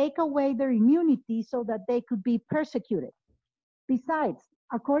to take away their immunity so that they could be persecuted. Besides,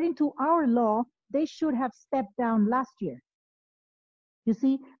 according to our law, they should have stepped down last year. You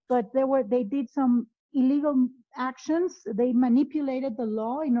see, but they did some illegal actions. They manipulated the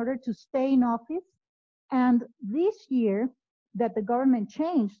law in order to stay in office. And this year that the government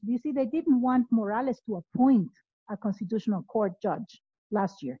changed, you see, they didn't want Morales to appoint a Constitutional Court judge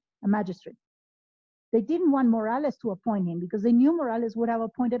last year, a magistrate. They didn't want Morales to appoint him because they knew Morales would have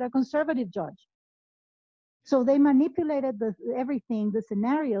appointed a conservative judge. So they manipulated the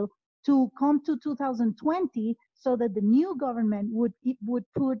scenario to come to 2020 so that the new government would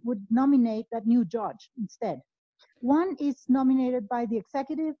nominate that new judge instead. One is nominated by the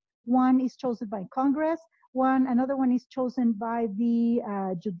executive, one is chosen by Congress, another one is chosen by the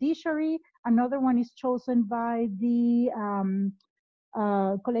judiciary, another one is chosen by the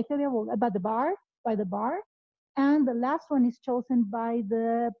by the bar, and the last one is chosen by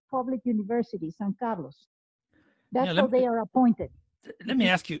the public university, San Carlos. That's how they are appointed. Let me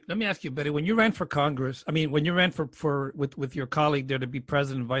ask you, Betty, when you ran for Congress, when you ran with your colleague there to be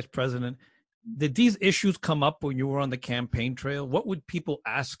president, vice president, did these issues come up when you were on the campaign trail? What would people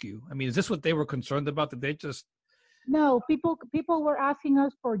ask you? Is this what they were concerned about? Did they just... No, people were asking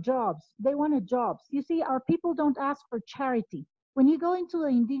us for jobs. They wanted jobs. You see, our people don't ask for charity. When you go into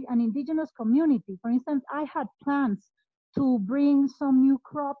an indigenous community, for instance, I had plans to bring some new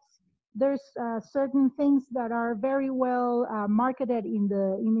crops. There's certain things that are very well marketed in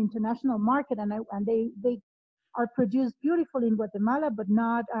the international market, and they are produced beautifully in Guatemala, but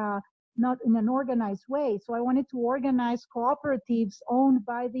not in an organized way. So I wanted to organize cooperatives owned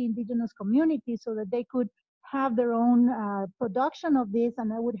by the indigenous community so that they could have their own production of this,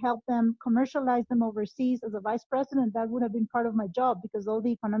 and I would help them commercialize them overseas. As a vice president, that would have been part of my job because all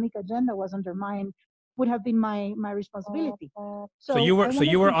the economic agenda was undermined would have been my responsibility. So you were I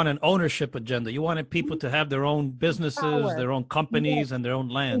wanted to on an ownership agenda. You wanted people to have their own businesses, empower. their own companies, Yes. and their own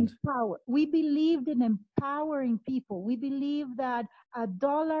land. Empower. We believed in empowering people. We believe that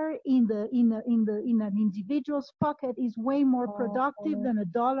 $1 in an individual's pocket is way more productive than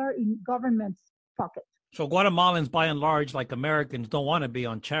 $1 in government's pocket. So Guatemalans, by and large, like Americans, don't want to be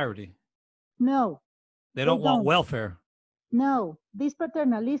on charity. No, They don't want welfare. No, these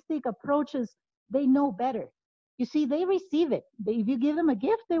paternalistic approaches, they know better. You see, they receive it. If you give them a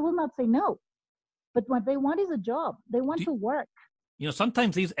gift, they will not say no. But what they want is a job. They want to work. You know,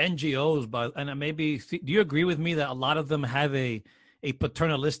 sometimes these NGOs, and maybe, do you agree with me that a lot of them have a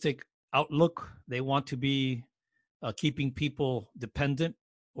paternalistic outlook? They want to be keeping people dependent,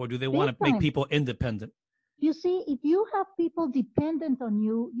 or do they want to make people independent? You see, if you have people dependent on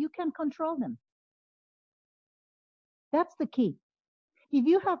you, you can control them. That's the key. If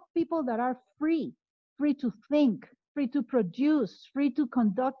you have people that are free to think, free to produce, free to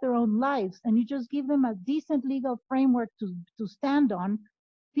conduct their own lives, and you just give them a decent legal framework to stand on,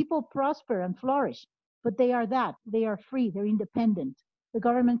 people prosper and flourish. But they are free, they're independent. The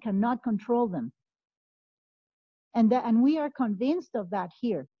government cannot control them. And we are convinced of that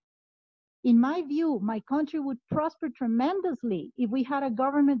here. In my view, my country would prosper tremendously if we had a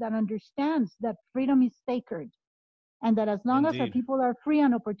government that understands that freedom is sacred, and that as long as our people are free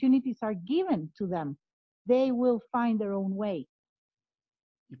and opportunities are given to them, they will find their own way.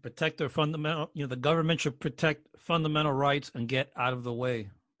 You protect their the government should protect fundamental rights and get out of the way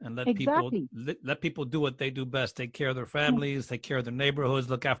and let people do what they do best. Take care of their families, take care of their neighborhoods,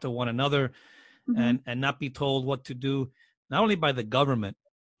 look after one another, and not be told what to do, not only by the government,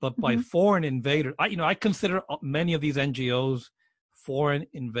 but by foreign invaders. I consider many of these NGOs foreign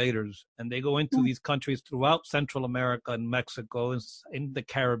invaders, and they go into these countries throughout Central America and Mexico, in the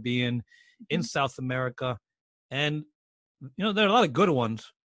Caribbean, in South America. And, there are a lot of good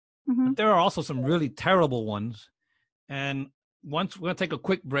ones, but there are also some really terrible ones. And once we're going to take a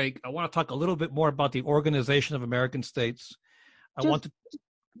quick break, I want to talk a little bit more about the Organization of American States.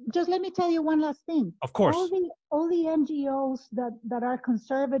 Just let me tell you one last thing. Of course. All the NGOs that are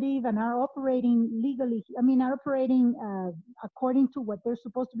conservative and are operating legally, are operating according to what they're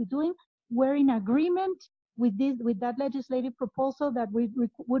supposed to be doing, we're in agreement with that legislative proposal that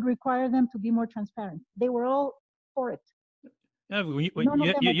would require them to be more transparent. They were all for it. Yeah,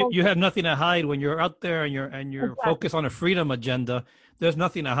 you have nothing to hide when you're out there and you're focused on a freedom agenda. There's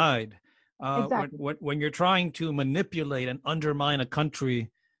nothing to hide. When you're trying to manipulate and undermine a country,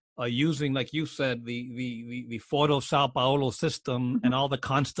 using, like you said, the Foro Sao Paulo system and all the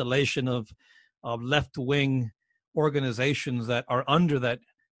constellation of left-wing organizations that are under that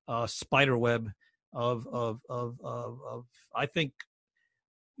spider web of I think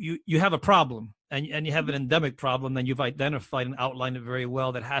you have a problem, and you have an endemic problem, and you've identified and outlined it very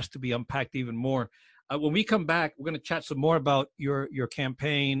well, that has to be unpacked even more. When we come back, we're going to chat some more about your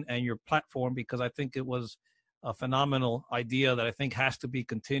campaign and your platform, because I think it was a phenomenal idea that I think has to be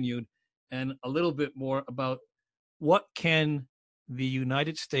continued, and a little bit more about what can the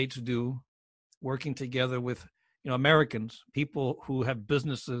United States do, working together with Americans, people who have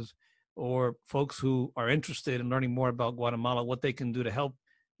businesses, or folks who are interested in learning more about Guatemala, what they can do to help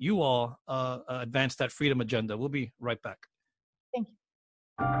you all advance that freedom agenda. We'll be right back. Thank you.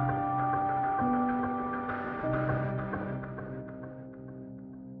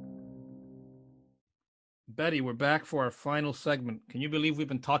 Betty, we're back for our final segment. Can you believe we've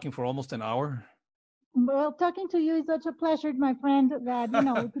been talking for almost an hour? Well, talking to you is such a pleasure, my friend, that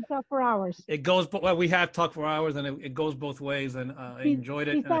we could talk for hours. It goes, well, we have talked for hours, and it goes both ways, and I enjoyed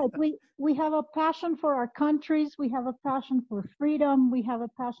it. Besides, we have a passion for our countries. We have a passion for freedom. We have a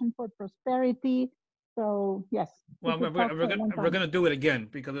passion for prosperity. So yes. Well, we're going to do it again,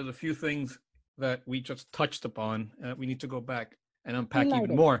 because there's a few things that we just touched upon. We need to go back and unpack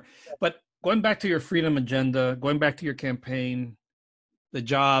even more. But going back to your freedom agenda, going back to your campaign, the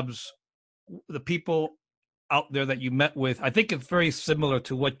jobs, the people out there that you met with, I think it's very similar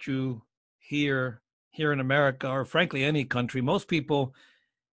to what you hear here in America, or frankly any country. Most people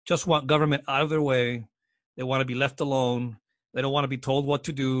just want government out of their way. They want to be left alone. They don't want to be told what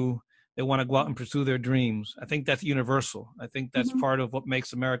to do. They want to go out and pursue their dreams. I think that's universal. I think that's part of what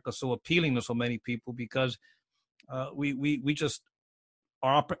makes America so appealing to so many people, because we just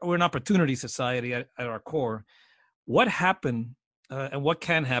we're an opportunity society at our core. What happened and what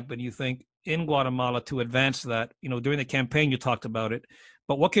can happen, you think, in Guatemala to advance that? During the campaign you talked about it,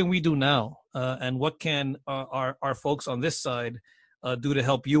 but what can we do now, and what can our folks on this side do to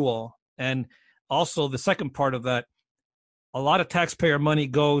help you all? And also the second part of that, a lot of taxpayer money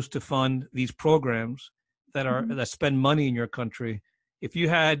goes to fund these programs that are Mhm. that spend money in your country. If you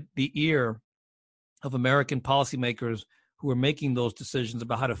had the ear of American policymakers who are making those decisions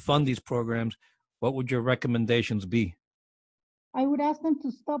about how to fund these programs, what would your recommendations be? I would ask them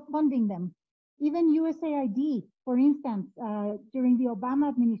to stop funding them. Even USAID, for instance, during the Obama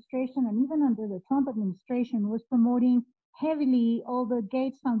administration and even under the Trump administration, was promoting heavily all the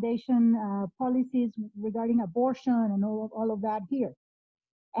Gates Foundation policies regarding abortion and all of that here.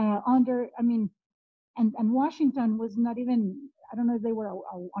 And Washington was not even, I don't know if they were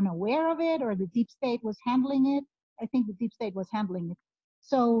unaware of it or the deep state was handling it. I think the deep state was handling it.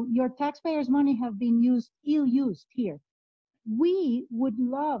 So your taxpayers' money have been ill-used here. We would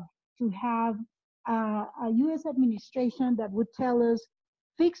love to have a U.S. administration that would tell us,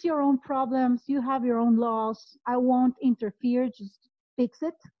 fix your own problems, you have your own laws, I won't interfere, just fix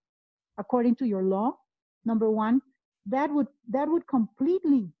it according to your law, number one. That would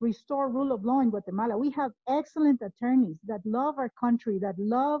completely restore rule of law in Guatemala. We have excellent attorneys that love our country, that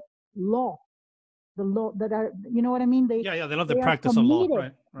love law, the law that are, you know what I mean? They love the practice of law,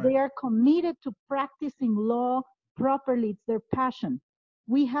 right? They are committed to practicing law properly. It's their passion.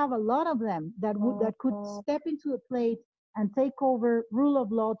 We have a lot of them that could step into the plate and take over rule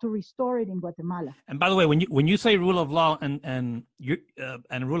of law to restore it in Guatemala. And by the way, when you say rule of law and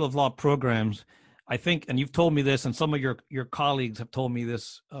rule of law programs, I think, and you've told me this, and some of your colleagues have told me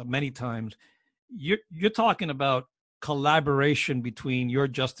this many times, you're talking about collaboration between your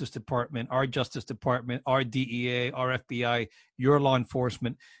Justice Department, our Justice Department, our DEA, our FBI, your law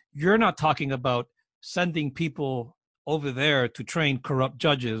enforcement. You're not talking about sending people over there to train corrupt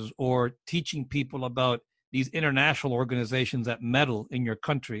judges or teaching people about these international organizations that meddle in your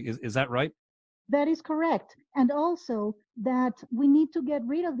country. Is that right? That is correct. And also that we need to get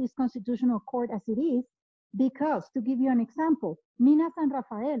rid of this constitutional court as it is, because, to give you an example, Mina San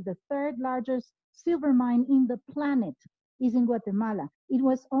Rafael, the third largest silver mine in the planet, is in Guatemala. It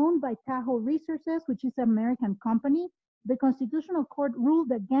was owned by Tahoe Resources, which is an American company. The Constitutional Court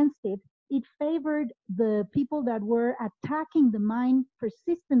ruled against it. It favored the people that were attacking the mine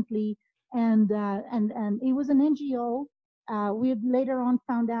persistently, and it was an NGO. We later on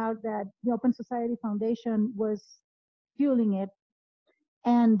found out that the Open Society Foundation was fueling it.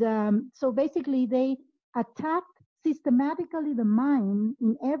 And so basically they attacked systematically the mine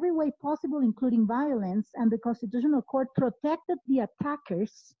in every way possible, including violence, and the Constitutional Court protected the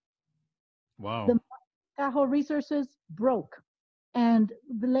attackers. Wow. The Tahoe Resources broke. And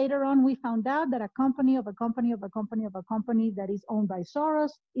later on, we found out that a company that is owned by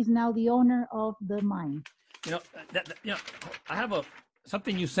Soros is now the owner of the mine. I have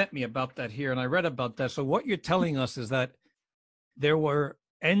something you sent me about that here, and I read about that. So what you're telling us is that there were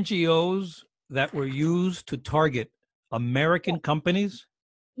NGOs that were used to target American companies?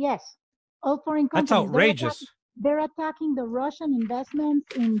 Yes, all foreign companies. That's outrageous. They're attacking the Russian investments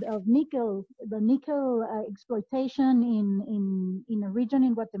of nickel, the nickel exploitation in a region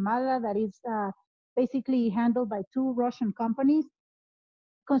in Guatemala that is basically handled by two Russian companies.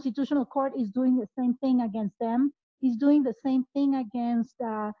 Constitutional Court is doing the same thing against them. Is doing the same thing against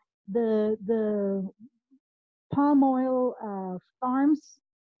the palm oil farms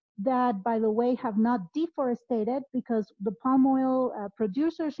that, by the way, have not deforested, because the palm oil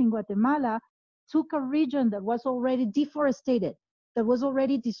producers in Guatemala took a region that was already deforested, that was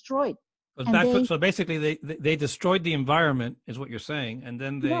already destroyed. So basically, they destroyed the environment, is what you're saying, and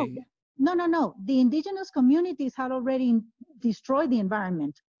then they... No. The indigenous communities had already destroyed the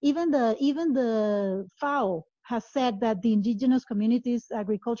environment. Even the FAO has said that the indigenous communities'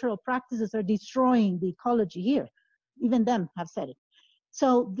 agricultural practices are destroying the ecology here. Even them have said it.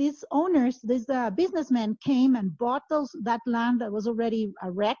 So these owners, these businessmen came and bought that land that was already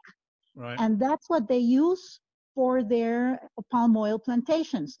a wreck, right. And that's what they use for their palm oil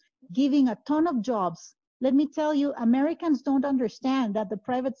plantations, giving a ton of jobs. Let me tell you, Americans don't understand that the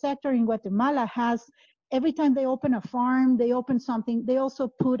private sector in Guatemala has, every time they open a farm, they open something, they also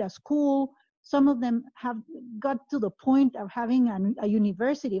put a school. Some of them have got to the point of having a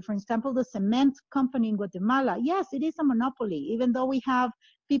university. For example, the cement company in Guatemala. Yes, it is a monopoly, even though we have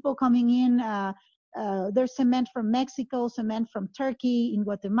people coming in. There's cement from Mexico, cement from Turkey, in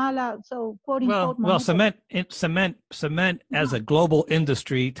Guatemala. So, quote unquote, cement as a global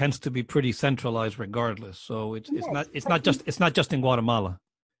industry tends to be pretty centralized, regardless. So it's not just in Guatemala.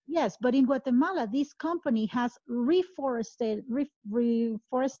 Yes, but in Guatemala, this company has reforested.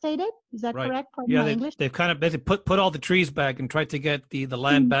 Is that right. correct? Pardon my English. They've kind of basically put all the trees back and tried to get the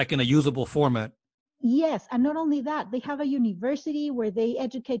land back in a usable format. Yes, and not only that, they have a university where they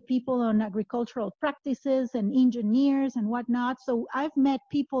educate people on agricultural practices and engineers and whatnot. So I've met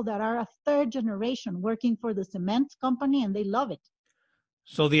people that are a third generation working for the cement company, and they love it.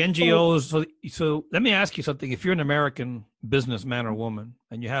 So the So, NGOs. So let me ask you something. If you're an American businessman or woman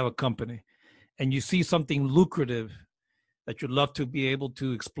and you have a company and you see something lucrative that you'd love to be able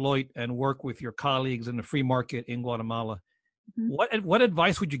to exploit and work with your colleagues in the free market in Guatemala, mhm. what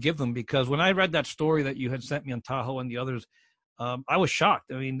advice would you give them? Because when I read that story that you had sent me on Tahoe and the others, I was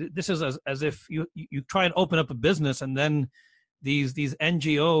shocked. I mean, this is as if you try and open up a business and then these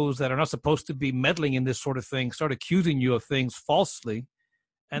NGOs that are not supposed to be meddling in this sort of thing start accusing you of things falsely,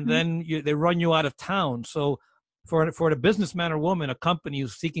 and then they run you out of town. So for a businessman or woman, a company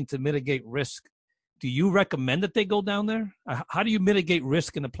who's seeking to mitigate risk, do you recommend that they go down there? How do you mitigate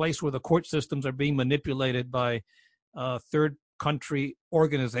risk in a place where the court systems are being manipulated by third country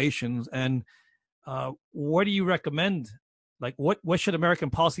organizations? And what do you recommend? Like, what should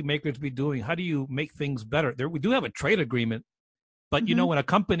American policymakers be doing? How do you make things better? We do have a trade agreement, but you know, when a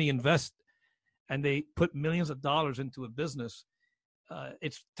company invests and they put millions of dollars into a business,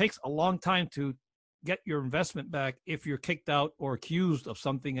 it takes a long time to get your investment back if you're kicked out or accused of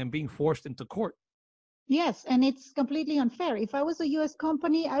something and being forced into court. Yes, and it's completely unfair. If I was a U.S.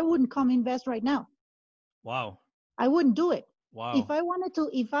 company, I wouldn't come invest right now. Wow. I wouldn't do it. Wow. If I wanted to,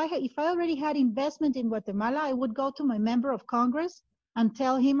 if I already had investment in Guatemala, I would go to my member of Congress and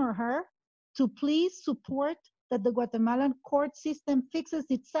tell him or her to please support that the Guatemalan court system fixes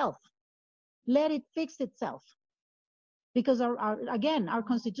itself. Let it fix itself. Because our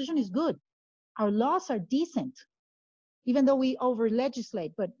constitution is good. Our laws are decent, even though we over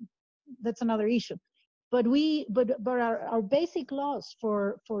legislate, but that's another issue. But our basic laws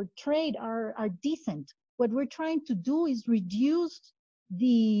for trade are decent. What we're trying to do is reduce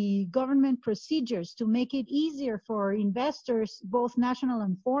the government procedures to make it easier for investors, both national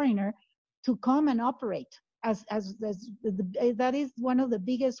and foreigner, to come and operate. That is one of the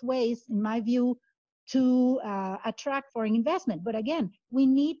biggest ways, in my view, to attract foreign investment. But again, we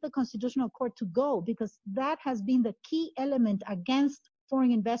need the Constitutional Court to go, because that has been the key element against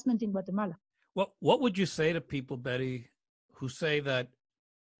foreign investment in Guatemala. Well, what would you say to people, Betty, who say that,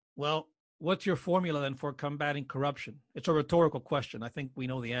 well, what's your formula then for combating corruption? It's a rhetorical question. I think we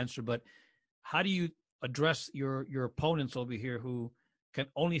know the answer, but how do you address your opponents over here who can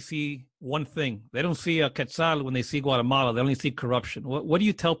only see one thing? They don't see a quetzal when they see Guatemala. They only see corruption. What do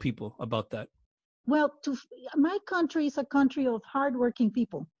you tell people about that? Well, my country is a country of hardworking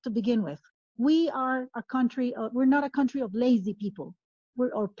people to begin with. We are a country we're not a country of lazy people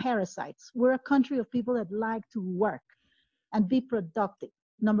or parasites. We're a country of people that like to work and be productive,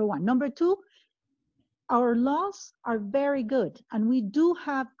 number one. Number two, our laws are very good, and we do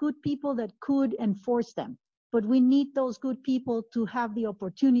have good people that could enforce them, but we need those good people to have the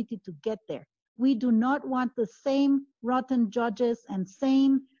opportunity to get there. We do not want the same rotten judges and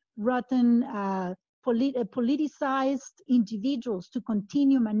same rotten politicized individuals to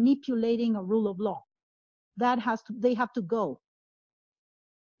continue manipulating a rule of law. They have to go.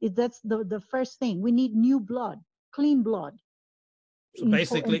 That's the first thing. We need new blood, clean blood. So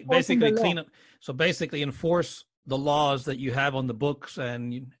basically clean up. So basically enforce the laws that you have on the books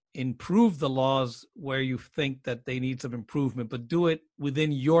and improve the laws where you think that they need some improvement, but do it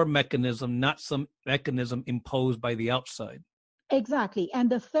within your mechanism, not some mechanism imposed by the outside. Exactly. And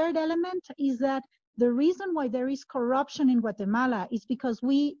the third element is that the reason why there is corruption in Guatemala is because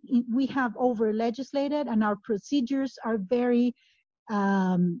we have over legislated, and our procedures are very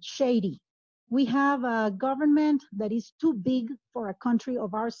shady. We have a government that is too big for a country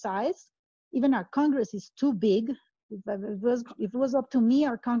of our size. Even our Congress is too big. If it was up to me,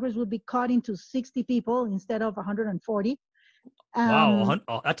 our Congress would be cut into 60 people instead of 140. Wow,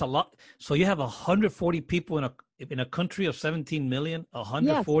 that's a lot. So you have 140 people in a country of 17 million,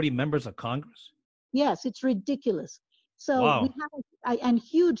 140 yes. members of Congress? Yes, it's ridiculous. So wow. We have and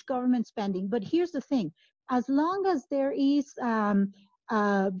huge government spending. But here's the thing: as long as there is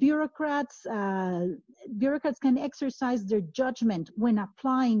bureaucrats can exercise their judgment when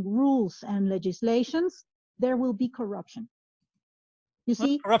applying rules and legislations, there will be corruption. You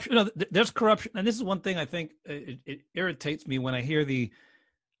see? Corruption. There's corruption. And this is one thing I think it irritates me when I hear the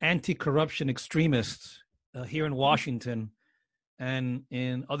anti-corruption extremists here in Washington and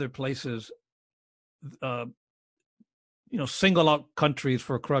in other places, single out countries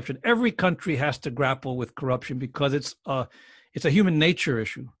for corruption. Every country has to grapple with corruption because it's a human nature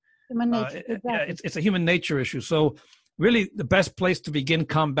issue. Human nature, exactly. Yeah, it's a human nature issue. So really the best place to begin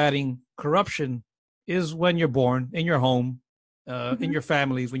combating corruption is when you're born in your home, in your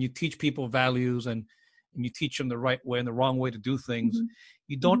families, when you teach people values and you teach them the right way and the wrong way to do things,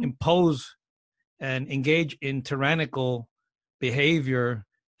 you don't impose and engage in tyrannical behavior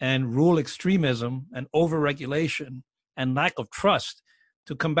and rule extremism and overregulation and lack of trust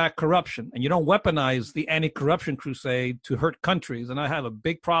to combat corruption. And you don't weaponize the anti-corruption crusade to hurt countries. And I have a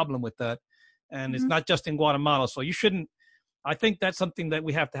big problem with that. And it's not just in Guatemala. So you shouldn't, I think that's something that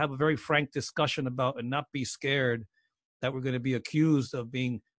we have to have a very frank discussion about and not be scared that we're going to be accused of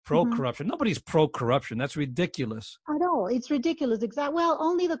being pro-corruption. Nobody's pro-corruption. That's ridiculous. At all. It's ridiculous. Exactly. Well,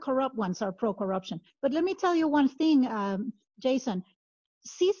 only the corrupt ones are pro-corruption. But let me tell you one thing, Jason.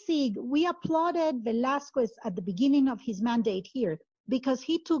 CICIG, we applauded Velasquez at the beginning of his mandate here because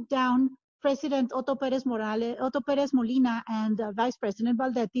he took down President Otto Perez Molina and Vice President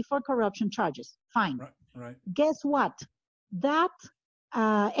Valdetti for corruption charges. Fine. Right. Guess what? That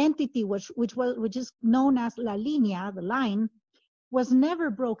entity, which is known as La Línea, the line, was never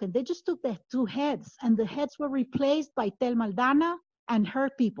broken. They just took the two heads, and the heads were replaced by Tel Maldana and her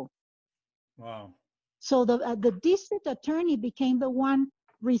people. Wow. So the district attorney became the one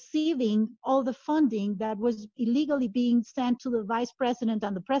receiving all the funding that was illegally being sent to the vice president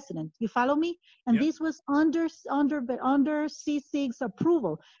and the president. You follow me? And this was under CICIG's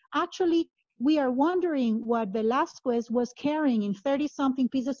approval. Actually, we are wondering what Velasquez was carrying in 30-something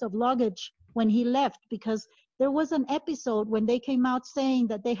pieces of luggage when he left, because there was an episode when they came out saying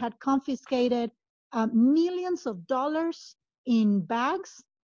that they had confiscated millions of dollars in bags.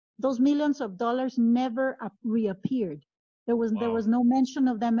 Those millions of dollars never reappeared. There was no mention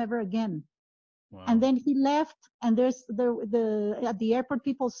of them ever again. Wow. And then he left, and at the airport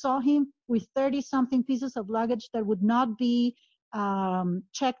people saw him with 30-something pieces of luggage that would not be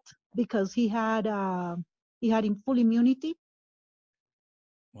checked because he had full immunity.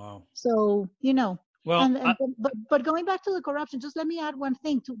 Wow. So well, but going back to the corruption, just let me add one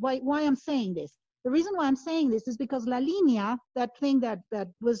thing to why I'm saying this. The reason why I'm saying this is because La Línea, that thing that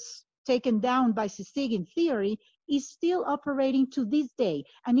was taken down by CICIG in theory, is still operating to this day.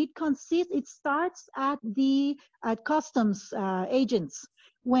 And it starts at customs agents.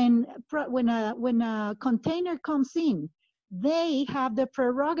 When a container comes in, they have the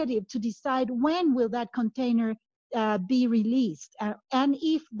prerogative to decide when will that container be released and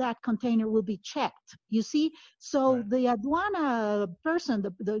if that container will be checked. You see, so the aduana person,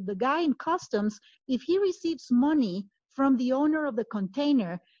 the guy in customs, if he receives money from the owner of the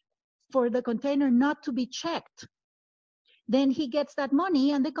container for the container not to be checked, then he gets that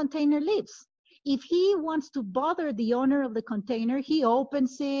money and the container leaves. If he wants to bother the owner of the container, he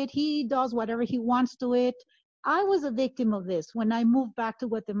opens it, he does whatever he wants to it. I was a victim of this when I moved back to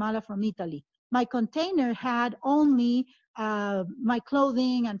Guatemala from Italy. My container had only my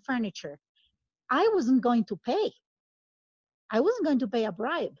clothing and furniture. I wasn't going to pay. I wasn't going to pay a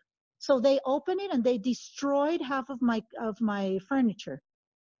bribe. So they opened it and they destroyed half of my furniture.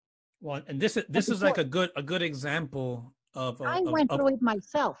 Well, and this is like a good example of. I went through it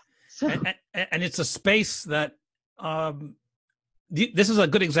myself. So. And it's a space that. This is a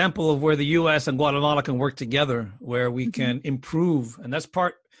good example of where the U.S. and Guatemala can work together, where we can improve, and that's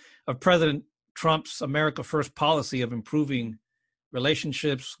part of President Trump's America First policy of improving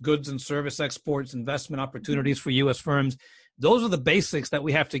relationships, goods and service exports, investment opportunities for U.S. firms. Those are the basics that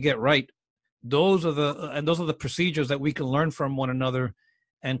we have to get right. Those are the procedures that we can learn from one another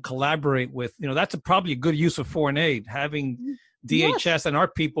and collaborate with. That's probably a good use of foreign aid, having DHS and our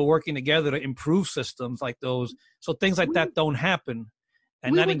people working together to improve systems like those, so things like that don't happen.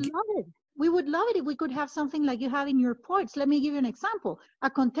 And love it. We would love it if we could have something like you have in your ports. Let me give you an example. A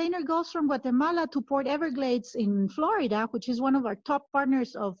container goes from Guatemala to Port Everglades in Florida, which is one of our top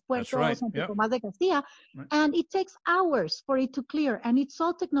partners of Puerto Santo Tomás de Castilla, and it takes hours for it to clear, and it's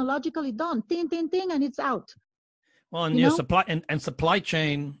all technologically done. Ting, ting, ting, and it's out. Well, and supply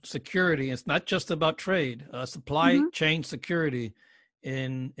chain security, it's not just about trade. Supply chain security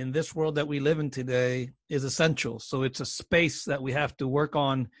in this world that we live in today is essential. So it's a space that we have to work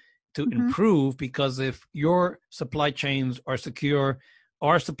on to improve, because if your supply chains are secure,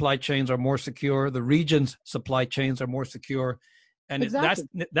 our supply chains are more secure, the region's supply chains are more secure. And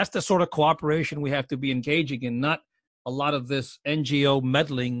that's the sort of cooperation we have to be engaging in, not a lot of this NGO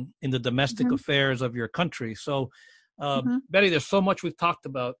meddling in the domestic affairs of your country. So Betty, there's so much we've talked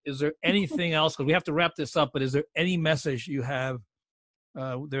about. Is there anything else? Because we have to wrap this up, but is there any message you have?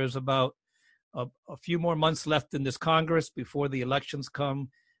 There's about a few more months left in this Congress before the elections come,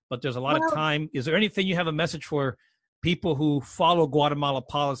 but there's a lot of time. Is there anything you have a message for people who follow Guatemala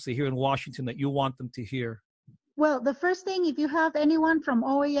policy here in Washington that you want them to hear? Well, the first thing, if you have anyone from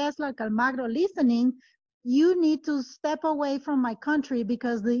OAS like Almagro listening, you need to step away from my country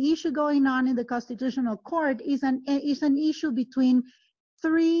because the issue going on in the Constitutional Court is an issue between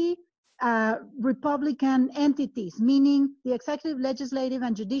three Republican entities, meaning the executive, legislative,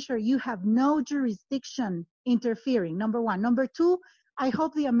 and judiciary. You have no jurisdiction interfering, number one. Number two, I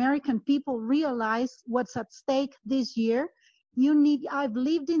hope the American people realize what's at stake this year. I've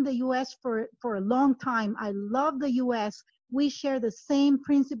lived in the US for a long time. I love the US. We share the same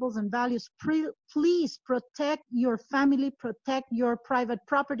principles and values. Please protect your family, protect your private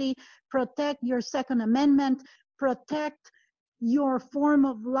property, protect your Second Amendment, protect your form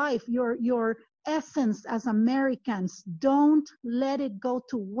of life, your essence as Americans. Don't let it go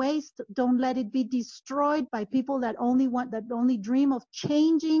to waste. Don't let it be destroyed by people that only dream of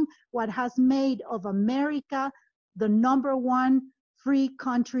changing what has made of America the number one free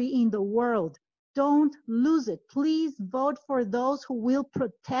country in the world. Don't lose it. Please vote for those who will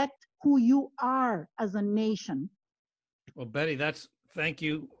protect who you are as a nation. Well, Betty, thank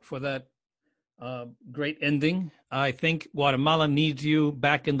you for that great ending. I think Guatemala needs you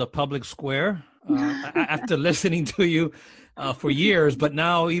back in the public square after listening to you for years, but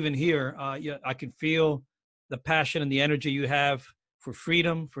now even here, I can feel the passion and the energy you have for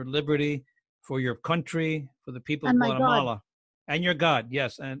freedom, for liberty, for your country, for the people of Guatemala. God. And your God,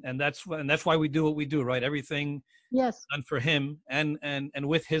 yes, and that's why we do what we do, right? Everything done for him and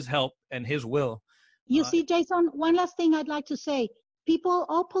with his help and his will. You see, Jason, one last thing I'd like to say.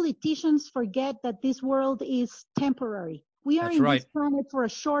 All politicians forget that this world is temporary. We are in this planet for a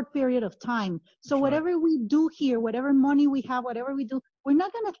short period of time. So whatever we do here, whatever money we have, whatever we do, we're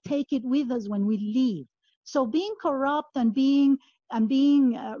not going to take it with us when we leave. So being corrupt and being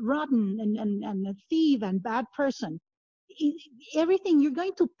rotten and a thief and bad person, everything, you're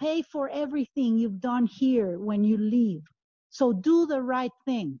going to pay for everything you've done here when you leave. So do the right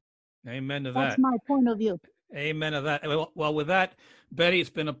thing. Amen to that. That's my point of view. Amen to that. Well, with that, Betty, it's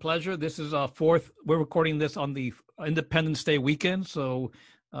been a pleasure. This is our fourth. We're recording this on the Independence Day weekend. So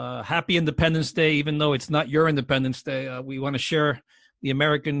happy Independence Day, even though it's not your Independence Day. We want to share the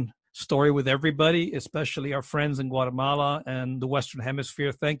American story with everybody, especially our friends in Guatemala and the Western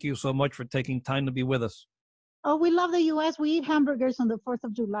Hemisphere. Thank you so much for taking time to be with us. Oh, we love the U.S. We eat hamburgers on the 4th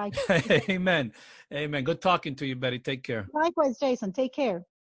of July. Amen. Amen. Good talking to you, Betty. Take care. Likewise, Jason. Take care.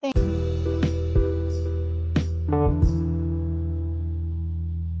 Thanks.